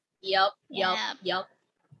 Yup.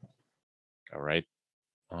 All right.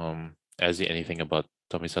 Azzy, anything about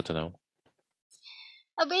Tomisato now?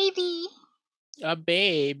 A baby. A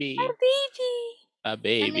baby. A baby. A An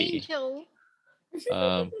baby. angel.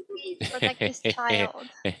 Um, Protect his child.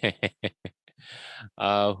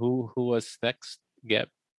 who was next? Gab.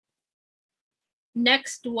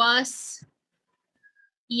 Next was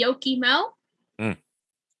Yoki Mao,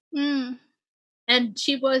 Mm. and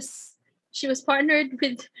she was partnered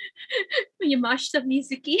with Yamashita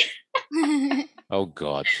Mizuki. Oh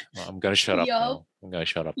God, I'm gonna shut up Yup. now. I'm gonna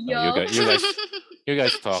shut up now. Yup. You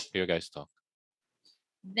guys talk. You guys talk.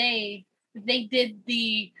 They did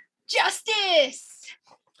the justice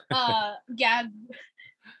gag.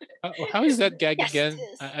 How is that gag again?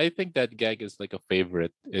 Justice. I think that gag is like a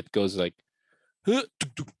favorite. It goes like, "Huh,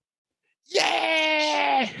 tuk, tuk.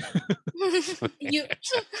 Yeah. You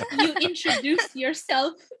introduce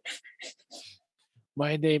yourself.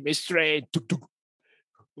 My name is Train. Tuk, tuk.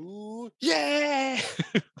 Ooh, yeah.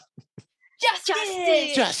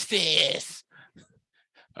 Justice. Justice.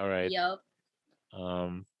 All right. Yup.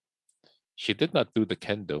 She did not do the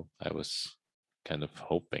kendo. I was kind of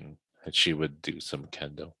hoping that she would do some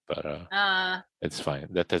kendo, but it's fine.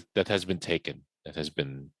 That has been taken. That has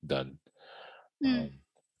been done. Mm.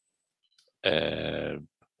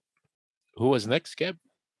 Who was next, Gab?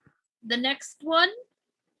 The next one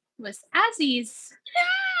was Azzy's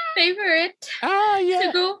favorite.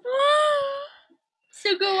 Yeah.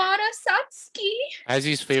 Sugawara Satsuki.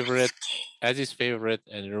 Azzy's favorite,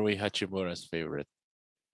 and Rui Hachimura's favorite.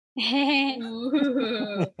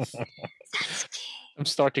 Ooh. I'm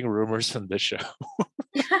starting rumors on the show.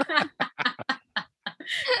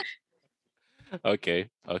 Okay.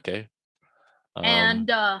 And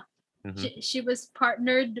mhm. she was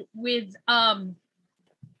partnered with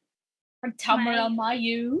Tamara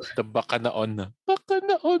Mayu. The Bakanaon.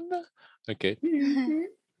 Bakanaon. Okay. Mm-hmm.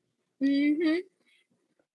 Mm-hmm.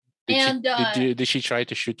 Did she try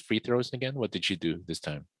to shoot free throws again? What did she do this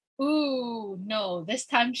time? Ooh, no. This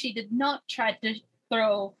time she did not try to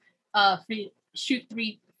shoot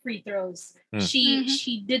three free throws.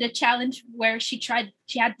 She did a challenge where she had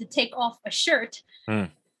to take off a shirt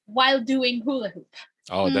while doing hula hoop.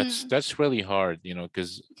 Oh, that's really hard,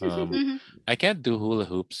 because I can't do hula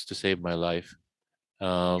hoops to save my life.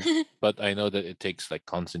 But I know that it takes like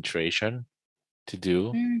concentration to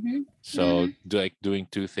do. So doing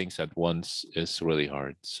two things at once is really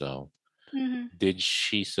hard. So did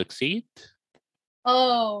she succeed?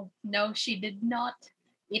 Oh, no, she did not.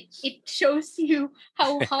 It shows you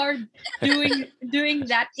how hard doing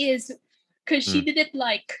that is, because she did it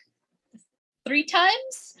like 3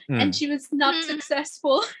 times and she was not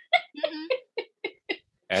successful.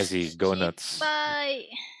 Azzy, go nuts. Bye.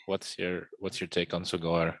 What's your take on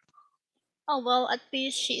Sugawara? Oh well, at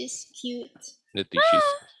least she's cute. At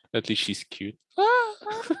least she's cute.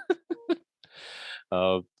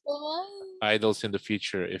 Idols in the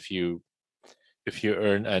future, if you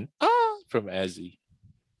earn an from Azzy,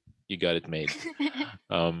 you got it made.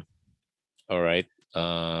 All right.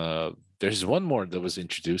 There's one more that was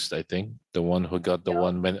introduced, I think. The one who got the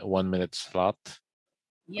 1 minute slot.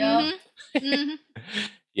 Yeah.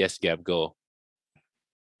 Yes, Gab, go.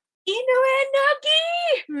 Inoue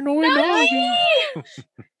Nagi!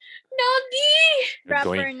 Nagi!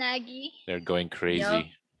 Rapper Nagi. They're going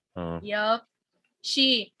crazy. Yup.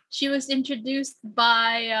 She was introduced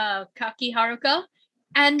by Kaki Haruka,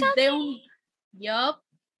 and yup,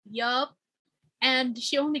 and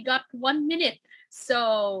she only got 1 minute,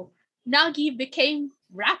 so Nagi became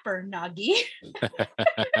rapper Nagi.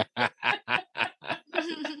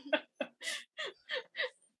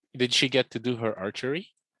 Did she get to do her archery?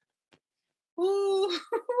 Ooh,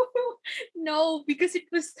 no, because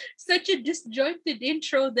it was such a disjointed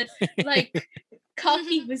intro that like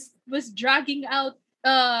Kaki was dragging out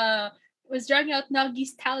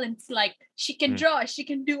Nagi's talents. Like, she can draw, she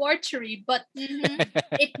can do archery, but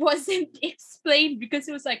it wasn't explained because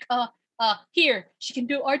it was like here she can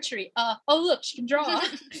do archery. Oh look, she can draw.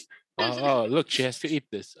 Oh look, she has to eat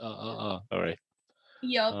this. All right.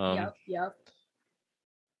 Yup.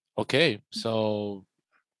 Okay, so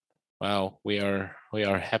wow, we are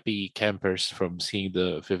happy campers from seeing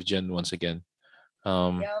the 5th gen once again.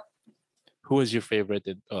 Who is your favorite?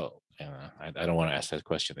 I don't want to ask that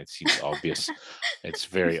question. It seems obvious. It's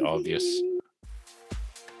very obvious.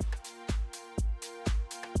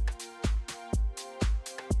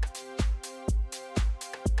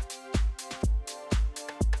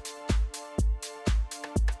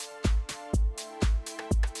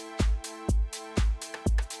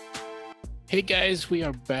 Hey guys, we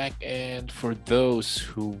are back, and for those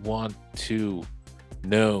who want to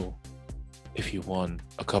know if you won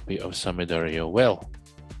a copy of Samidario, well,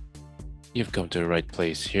 you've come to the right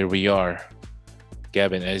place. Here we are,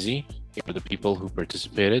 Gab and Ezzy, for the people who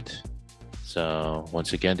participated. So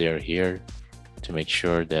once again, they are here to make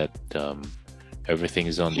sure that everything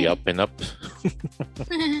is on the up and up.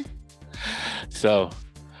 So,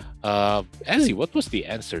 Azzy, what was the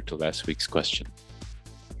answer to last week's question?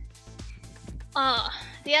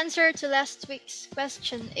 The answer to last week's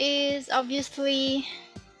question is obviously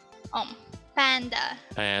panda.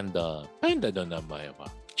 Panda. Panda no namae wa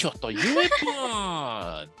Choto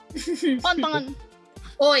Yuepon. Ponpon.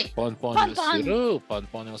 Oi. Ponpon Ponpon. yo suru.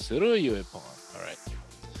 Ponpon yo suru Yuepon. All right.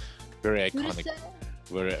 Very iconic. Urusai.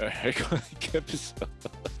 Very iconic episode.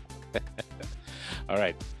 All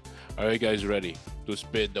right. Are you guys ready to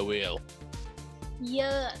spin the wheel?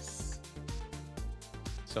 Yes.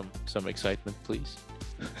 Some excitement, please.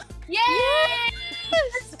 Yay!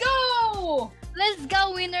 Let's go! Let's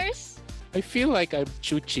go, winners. I feel like I'm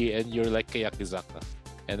Chuchi and you're like Kayakizaka.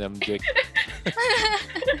 And I'm like,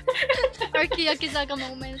 Our Kiyokizaka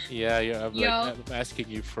moment. yeah, I'm, Yo. like, I'm asking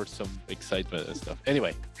you for some excitement and stuff.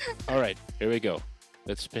 Anyway, all right, here we go.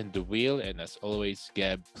 Let's spin the wheel. And as always,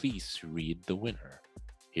 Gab, please read the winner.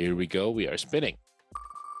 Here we go. We are spinning.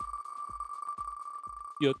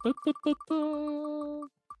 Yo-ta-ta-ta-ta.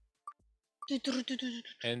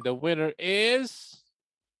 And the winner is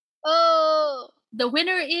Oh, The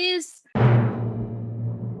winner is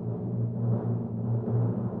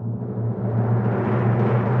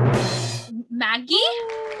Maggie?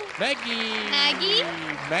 Maggie. Maggie?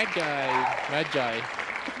 Magi. Magi?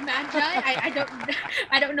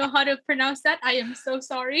 I don't know how to pronounce that. I am so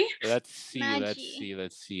sorry. Let's see. Maggie.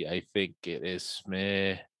 Let's see. I think it is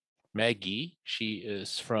Maggie. She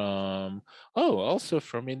is from also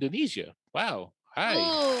from Indonesia. Wow. Hi.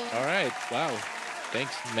 Ooh. All right. Wow.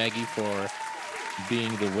 Thanks, Maggie, for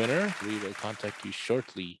being the winner. We will contact you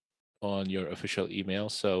shortly on your official email.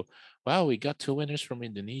 So, wow, we got 2 winners from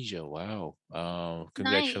Indonesia. Wow.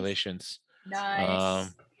 Congratulations.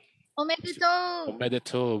 Nice. Omedetou.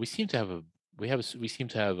 Omedetou. We seem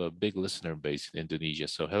to have a big listener base in Indonesia.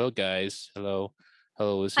 So, hello, guys. Hello,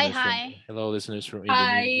 listeners. Hi. Hello, listeners from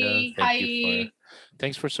Hi. Indonesia.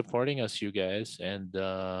 Thanks for supporting us, you guys, and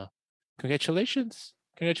congratulations.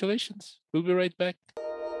 We'll be right back.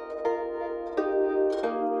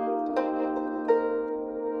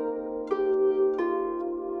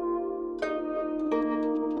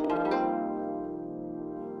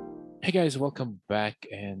 Hey guys, welcome back.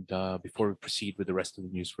 And before we proceed with the rest of the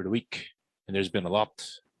news for the week, and there's been a lot,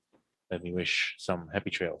 let me wish some happy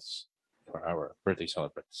trails for our birthday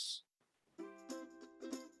celebrants.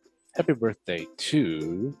 Happy birthday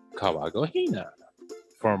to Kawago Hina,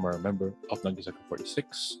 former member of Nagisaka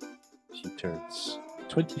 46. She turns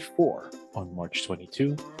 24 on March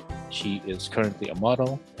 22. She is currently a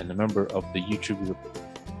model and a member of the YouTube group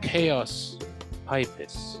Chaos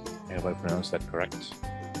Pipis. Have I pronounced that correct?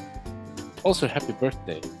 Also, happy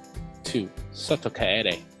birthday to Sato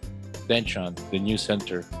Kaede, Denchan, the new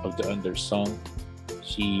center of the Undersong.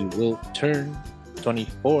 She will turn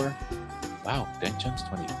 24. Wow, Denchan's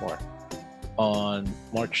 24 on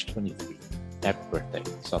March 23. Happy birthday,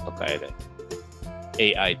 Sato Kaede.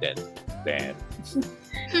 AI then.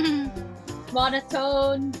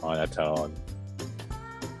 Monotone.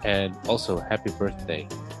 And also, happy birthday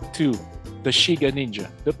to the Shiga Ninja,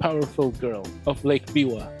 the powerful girl of Lake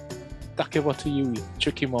Biwa, Takewata Yui,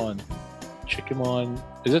 Chukimon.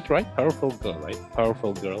 Is it right? Powerful girl, right?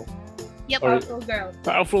 Powerful girl. Yep. Or- Powerful girl.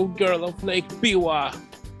 Powerful girl of Lake Biwa,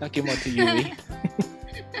 Takemata Yui.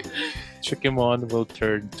 Chukimon will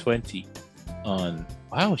turn 20 on...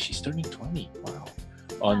 Wow, she's turning 20. Wow.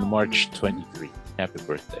 On March 23. Happy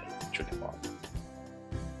birthday, Chukimon.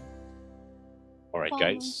 Alright, Pomu.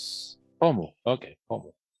 guys. Pomu. Okay,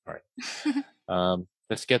 Pomu. Alright.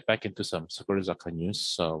 Let's get back into some Sakurazaka news.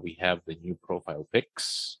 So we have the new profile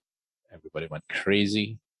pics. Everybody went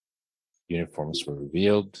crazy. Uniforms were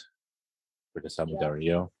revealed for the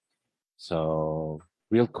Samidario. So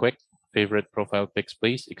real quick, favorite profile pics,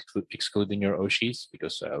 please, excluding your Oshis,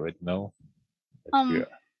 because I already know. that you're-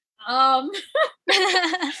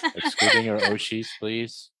 Excluding your Oshis,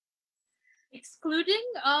 please. Excluding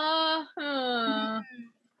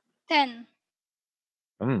 10.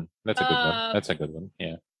 That's a good one.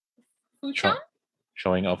 Yeah. Fuchan?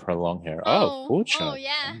 Showing off her long hair. Oh, Fuchan. oh,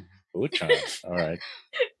 yeah. Fuchan. All right.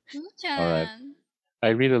 Fuchan. Alright. I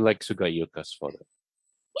really like Sugayuka's photo.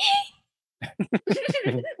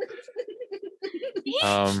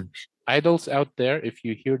 Idols out there, if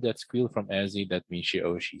you hear that squeal from Azzy, that means she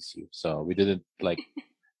Oshis you. So we didn't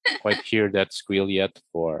quite hear that squeal yet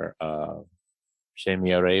for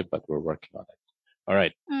Shemiare, but we're working on it. All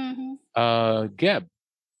right. Mm-hmm. Gab,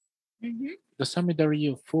 Mhm. the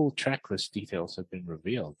Samidario full tracklist details have been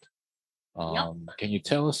revealed. Can you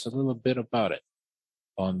tell us a little bit about it?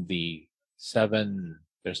 On the seven,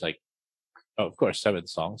 there's like, oh, of course, 7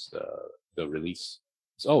 songs. The release,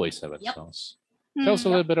 it's always 7 songs. Tell us a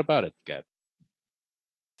little bit about it, Gab.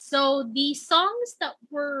 So the songs that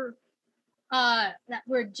were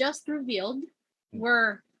just revealed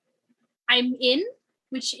were "I'm In,"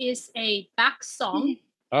 which is a back song.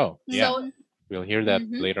 Oh, yeah. So We'll hear that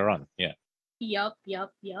Mhm. later on. Yeah. Yup.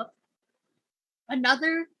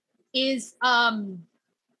 Another is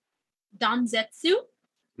Danzetsu.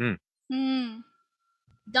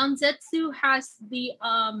 Danzetsu has the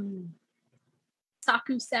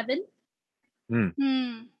Saku 7.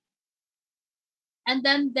 And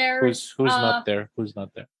then there's Who's not there? Who's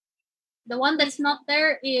not there? the one that's not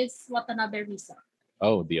there is Watanabe Risa.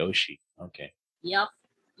 Oh, the Oshi. Okay. Yup.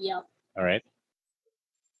 All right.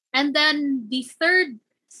 And then the third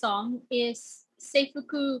song is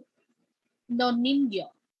Seifuku no Ningyo.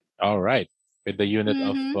 All right. With the unit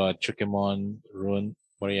of Chukemon, Run,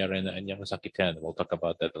 Moriarena, and Yamasaki Ten. We'll talk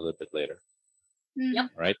about that a little bit later.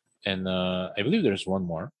 Yep. Right. And I believe there's one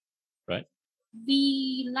more, right?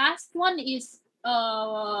 The last one is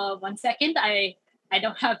 1 second. I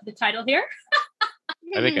don't have the title here.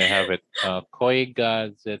 I think I have it. Koi ga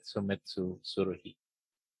Zetsumetsu Suruhi.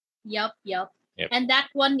 Yep. Yep. And that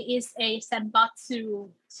one is a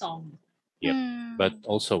Senbatsu song. Yep. But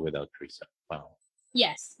also without Risa. Wow.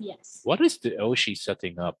 Yes. What is the Oshi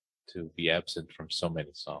setting up to be absent from so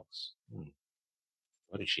many songs?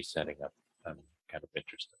 What is she setting up? I'm kind of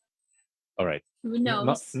interested. All right. Who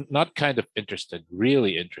knows? Not kind of interested,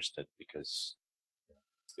 really interested, because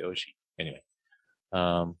it's the Oshi. Anyway.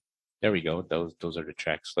 There we go. Those are the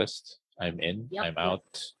tracks list. I'm in. Yep, I'm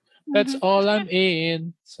out. That's all I'm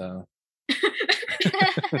in. So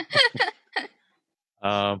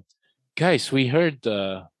guys, we heard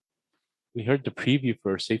the preview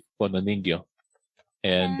for Seifuku no Ningyo.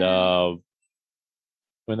 And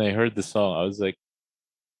when I heard the song, I was like,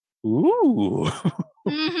 ooh.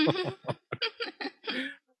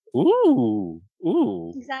 Ooh.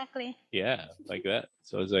 Exactly. Yeah, like that.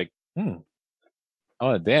 So I was like, I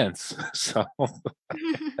want to dance. So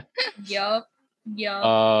Yup.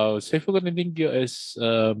 Seifuku no Ningyo is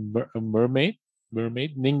a mermaid.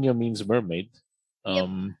 Ningyo means mermaid.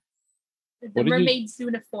 The what did you- mermaid's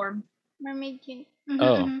uniform. Mermaid king.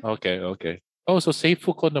 Oh, okay. Oh, so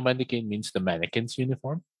Seifuku no Mannequin means the mannequin's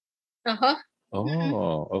uniform? Uh-huh.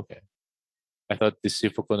 Oh, okay. I thought this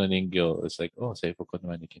Seifuku no Ningyo is like, oh, Seifuku no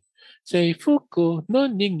Mannequin. Seifuku no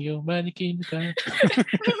Ningyo Mannequin ka.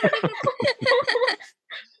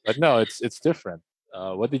 But no, it's different.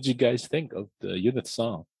 What did you guys think of the unit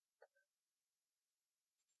song?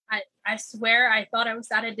 I swear I thought I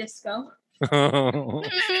was at a disco.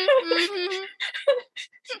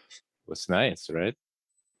 Was nice, right?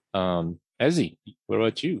 Ezzy, what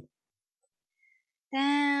about you?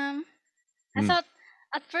 Damn.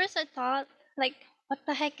 At first I thought, like, what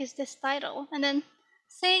the heck is this title? And then,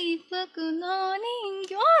 Seifuku no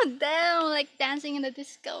Ningyo. Oh, damn, like dancing in the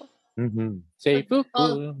disco.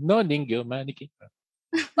 Seifuku no Ningyo Mannequin.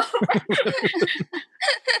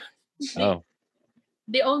 Oh,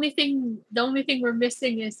 The only thing we're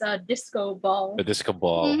missing is a disco ball. the disco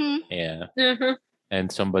ball. Yeah.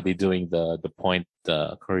 And somebody doing the point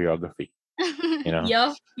choreography. You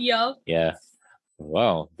know? Yup. Yeah.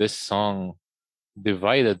 Wow, this song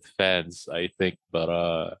divided fans, I think,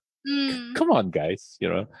 but come on, guys,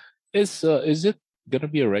 is it gonna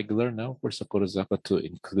be a regular now for Sakurazaka to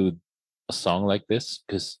include a song like this?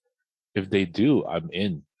 Because if they do, I'm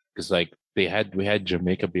in. Because like we had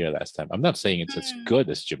Jamaica Beer last time. I'm not saying it's as good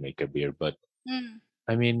as Jamaica Beer, but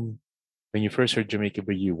I mean, when you first heard Jamaica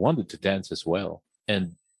Beer, you wanted to dance as well,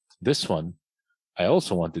 and this one, I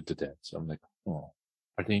also wanted to dance. I'm like, oh,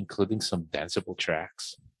 are they including some danceable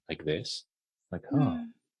tracks like this? Like, oh,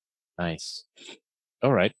 nice.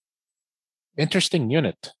 All right. Interesting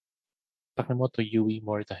unit. Takemoto Yui,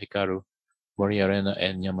 Morita Hikaru, Moriarena,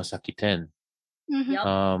 and Yamasaki Ten.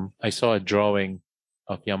 Yup. I saw a drawing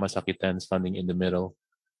of Yamasaki Ten standing in the middle,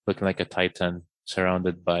 looking like a titan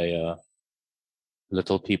surrounded by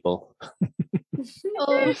little people.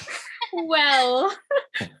 Oh, Well.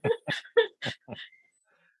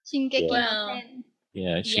 Shingeki no Well. Ten.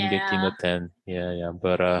 Yeah, Shingeki no Ten. Yeah.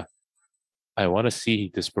 But I want to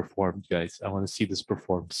see this performed, guys. I want to see this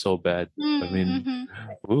performed so bad. I mean,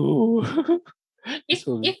 ooh.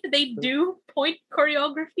 If they do point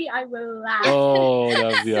choreography, I will laugh. Oh, that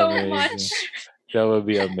would be so amazing. much. That would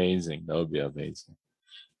be amazing.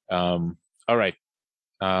 All right.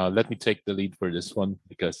 Let me take the lead for this one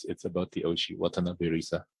because it's about the Oshi Watanabe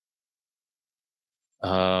Risa.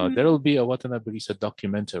 There will be a Watanabe Risa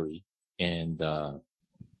documentary and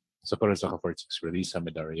Sakurazaka 46 released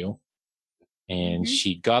Samidario. And Mhm.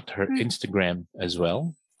 she got her Mm. Instagram as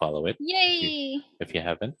well. Follow it Yay! if you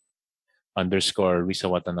haven't. Underscore Risa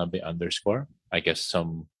Watanabe underscore. I guess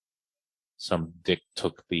some dick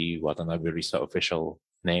took the Watanabe Risa official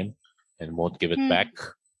name and won't give it Mm. back.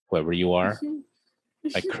 Whoever you are,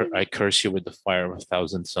 I curse you with the fire of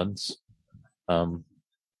 1,000 suns.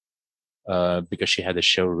 Because she had a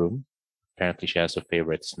showroom. Apparently, she has a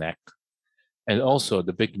favorite snack. And also,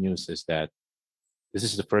 the big news is that this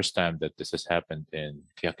is the first time that this has happened in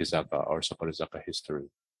Kyakizaka or Sakurazaka history.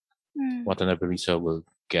 Mm. Watanabe Risa will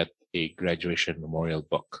get a graduation memorial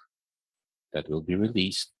book that will be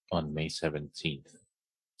released on May 17th.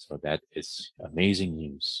 So that is amazing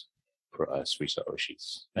news for us Risa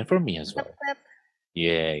Oshis and for me as well. Yep.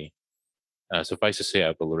 Yay. Suffice to say,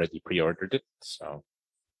 I've already pre-ordered it.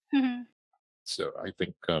 Mhm. So I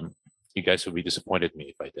think you guys would be disappointed me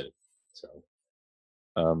if I didn't. So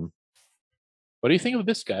what do you think of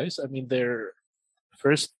this, guys? I mean,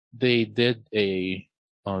 they did a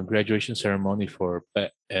graduation ceremony for Pe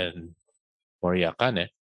and Moriakane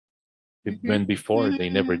when before they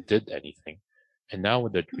never Mhm. did anything, and now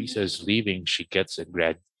that Risa is leaving, she gets a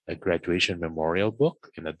graduation memorial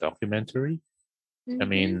book in a documentary. I Mhm.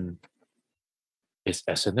 mean, is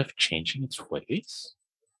SNF changing its ways?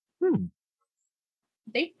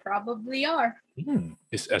 They probably are.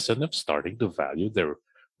 Is SNF starting to value their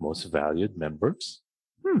most valued members?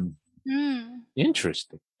 Mm.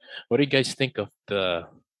 Interesting. What do you guys think of the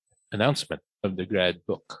announcement of the grad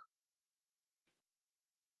book?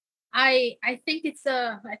 I think it's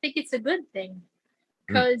a good thing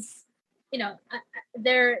because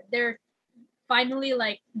they're finally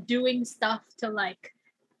like doing stuff to like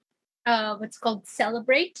what's called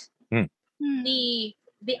celebrate Mm.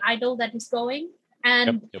 the idol that is going, Yep,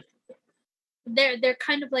 and yep. they're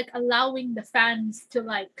kind of like allowing the fans to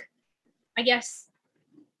like, I guess,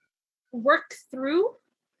 work through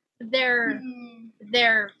their Mm.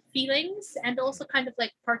 their feelings and also kind of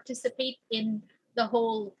like participate in the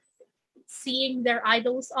whole seeing their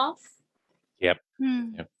idols off. Yep.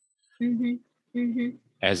 Mm. Yep. Mm-hmm. Mm-hmm.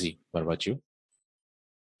 Azzy, what about you?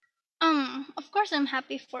 Of course I'm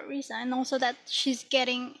happy for Risa and also that she's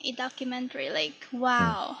getting a documentary. Like, Mm,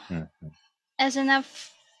 wow. mm, mm.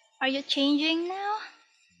 SNF, are you changing now?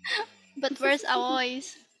 But where's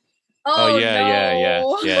Aoi's? Oh Oh yeah, yeah, yeah,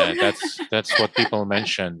 no. yeah. That's what people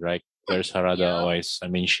mentioned, right? Where's Harada Yep. always? I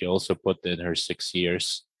mean, she also put in her 6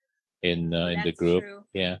 years in the That's group. true.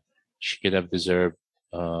 Yeah, she could have deserved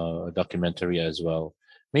a documentary as well.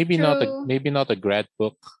 True. Maybe not a grad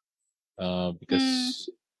book, Mm. because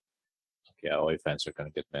okay, Aoi fans are gonna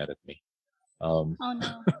get mad at me. Um, Oh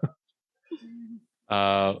no.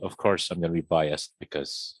 of course, I'm gonna be biased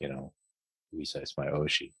because Lisa is my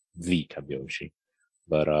Oshi, the Kabyoshi.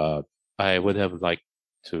 But I would have liked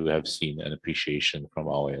to have seen an appreciation from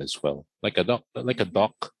Aoi as well, like a doc,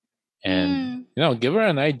 and Mm. give her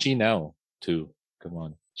an IG now too. Come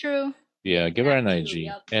on, True. yeah, give her That an too. IG.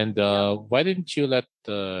 Yep. And why didn't you let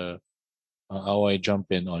Aoi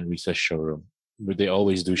jump in on Risa's showroom? But they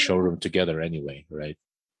always do showroom together anyway, right?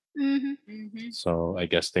 Mm-hmm. Mm-hmm. So I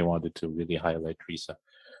guess they wanted to really highlight Risa.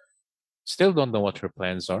 Still don't know what her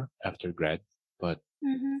plans are after grad, but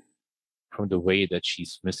Mm-hmm. from the way that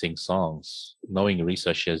she's missing songs, knowing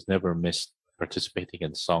Risa, she has never missed participating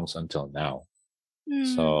in songs until now. Mm.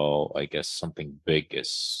 So I guess something big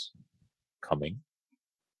is coming,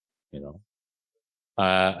 you know.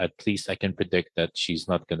 At least I can predict that she's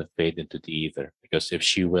not going to fade into the ether, because if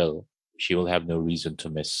she will have no reason to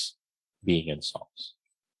miss being in songs.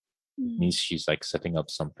 It Mm. means she's like setting up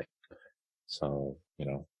something. So,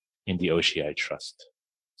 in the Oshi I trust.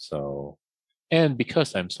 So, and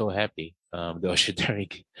because I'm so happy, the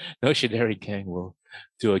Oshidari gang will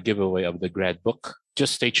do a giveaway of the grad book.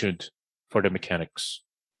 Just stay tuned for the mechanics.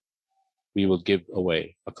 We will give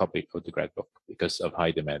away a copy of the grad book because of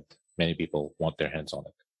high demand. Many people want their hands on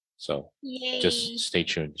it. So Yay. just stay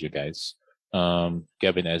tuned, you guys.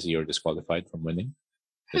 Gavin, as you're disqualified from winning,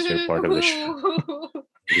 because you're part of the show.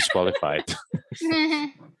 You're disqualified.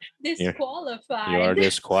 Disqualified. You are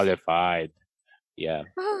disqualified. Yeah.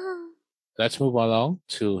 Let's move along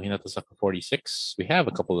to Hinata 46. We have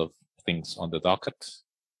a couple of things on the docket.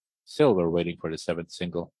 Still, we're waiting for the seventh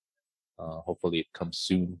single. Hopefully, it comes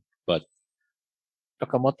soon. But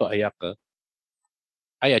Takamoto Ayaka,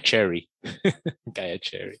 Aya Cherry, Kaya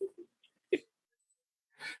Cherry,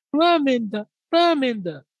 Raminda,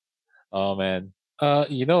 Raminda. Oh man,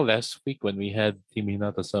 last week when we had Team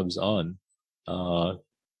Hinata subs on, uh,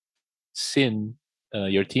 Sin,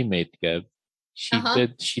 your teammate Gab, Uh-huh.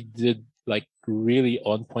 she did like really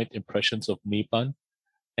on point impressions of Nippon.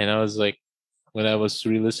 And I was like, when I was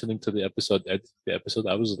re-listening to the episode,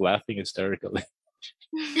 I was laughing hysterically.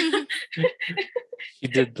 He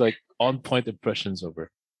did like on point impressions of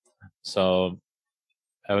her. So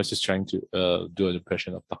I was just trying to do an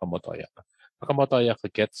impression of Takamoto Ayaka. Takamoto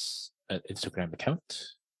Ayaka gets an Instagram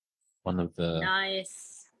account.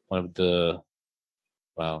 Nice.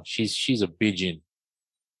 Wow, she's a Bijin.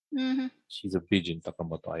 Mm-hmm. She's a Bijin,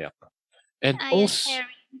 Takamoto Ayaka. And Aya also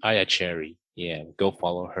Cherry. Aya Cherry. Yeah, go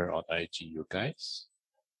follow her on IG, you guys.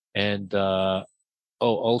 And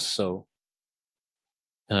also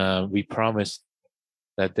we promised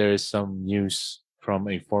that there is some news from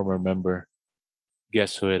a former member.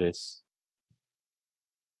 Guess who it is?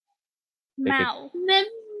 Take it. Mao.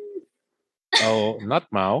 Oh,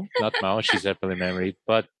 not Mao. Not Mao. She's happily married.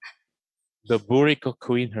 But the Buriko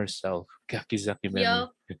queen herself, Kakizaki Memi.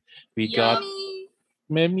 Yup. We got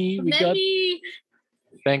Memi. We got,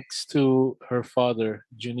 thanks to her father,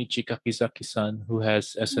 Junichi Kakizaki-san, who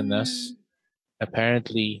has SNS.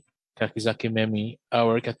 Apparently, Kakizaki Memi,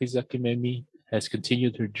 our Kakizaki Memi, has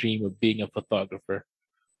continued her dream of being a photographer.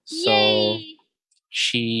 So Yay!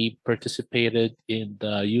 she participated in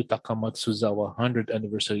the Yu Takamatsuzawa 100th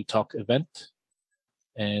anniversary talk event,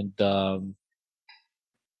 and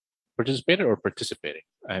participating.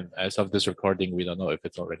 And as of this recording, we don't know if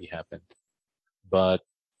it's already happened. But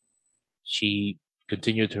she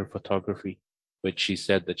continued her photography, which she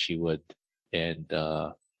said that she would. And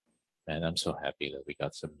man, I'm so happy that we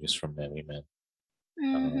got some news from Memi, man.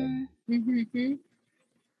 Mm-hmm.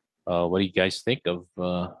 What do you guys think of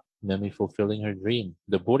Memi fulfilling her dream?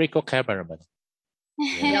 The Buriko cameraman.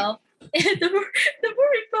 Yeah. Yup. the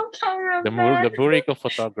Buriko camera. The Buriko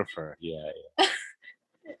photographer. Yeah.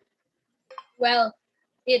 Well,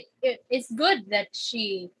 it's good that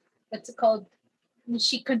she, what's it called?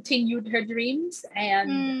 She continued her dreams,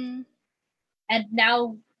 and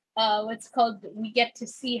now what's it called? We get to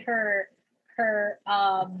see her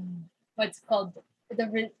what's it called,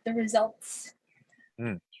 the results.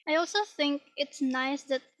 I also think it's nice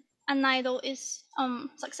that an idol is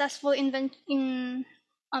successful in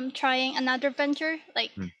trying another venture,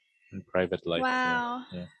 like in private life. wow.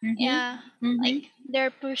 Yeah. Yeah, like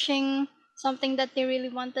they're pushing something that they really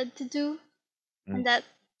wanted to do, and that,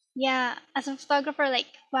 yeah, as a photographer, like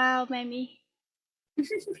wow, Memi,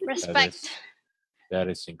 respect. That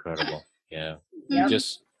is incredible. Yeah. Yep.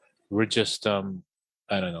 We're just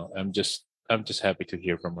I don't know. I'm just happy to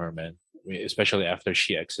hear from her, man. I mean, especially after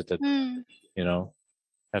she exited. You know,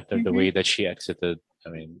 after the way that she exited. I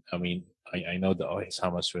mean, I know the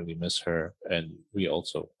Ohisamas really miss her, and we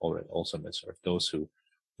also miss her. Those who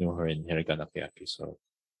knew her in Hiragana Kayaki. So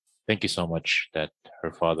thank you so much that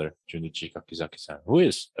her father, Junichi Kakizaki-san, who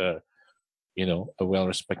is a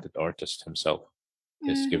well-respected artist himself,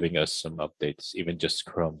 is giving us some updates. Even just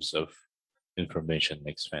crumbs of information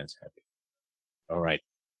makes fans happy. All right.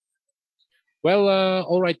 Well,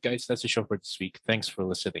 all right, guys. That's the show for this week. Thanks for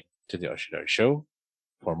listening to the Oshidari Show.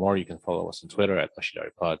 For more, you can follow us on Twitter at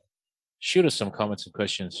OshidariPod. Shoot us some comments and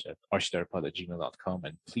questions at oshidaripod@gmail.com.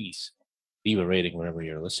 And please leave a rating wherever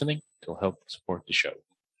you're listening. It'll help support the show.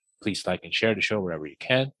 Please like and share the show wherever you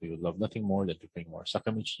can. We would love nothing more than to bring more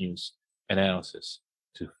Sakamichi news and analysis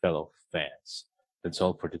to fellow fans. That's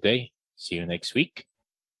all for today. See you next week.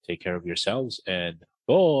 Take care of yourselves and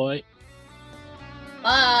bye.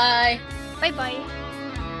 Bye. Bye bye.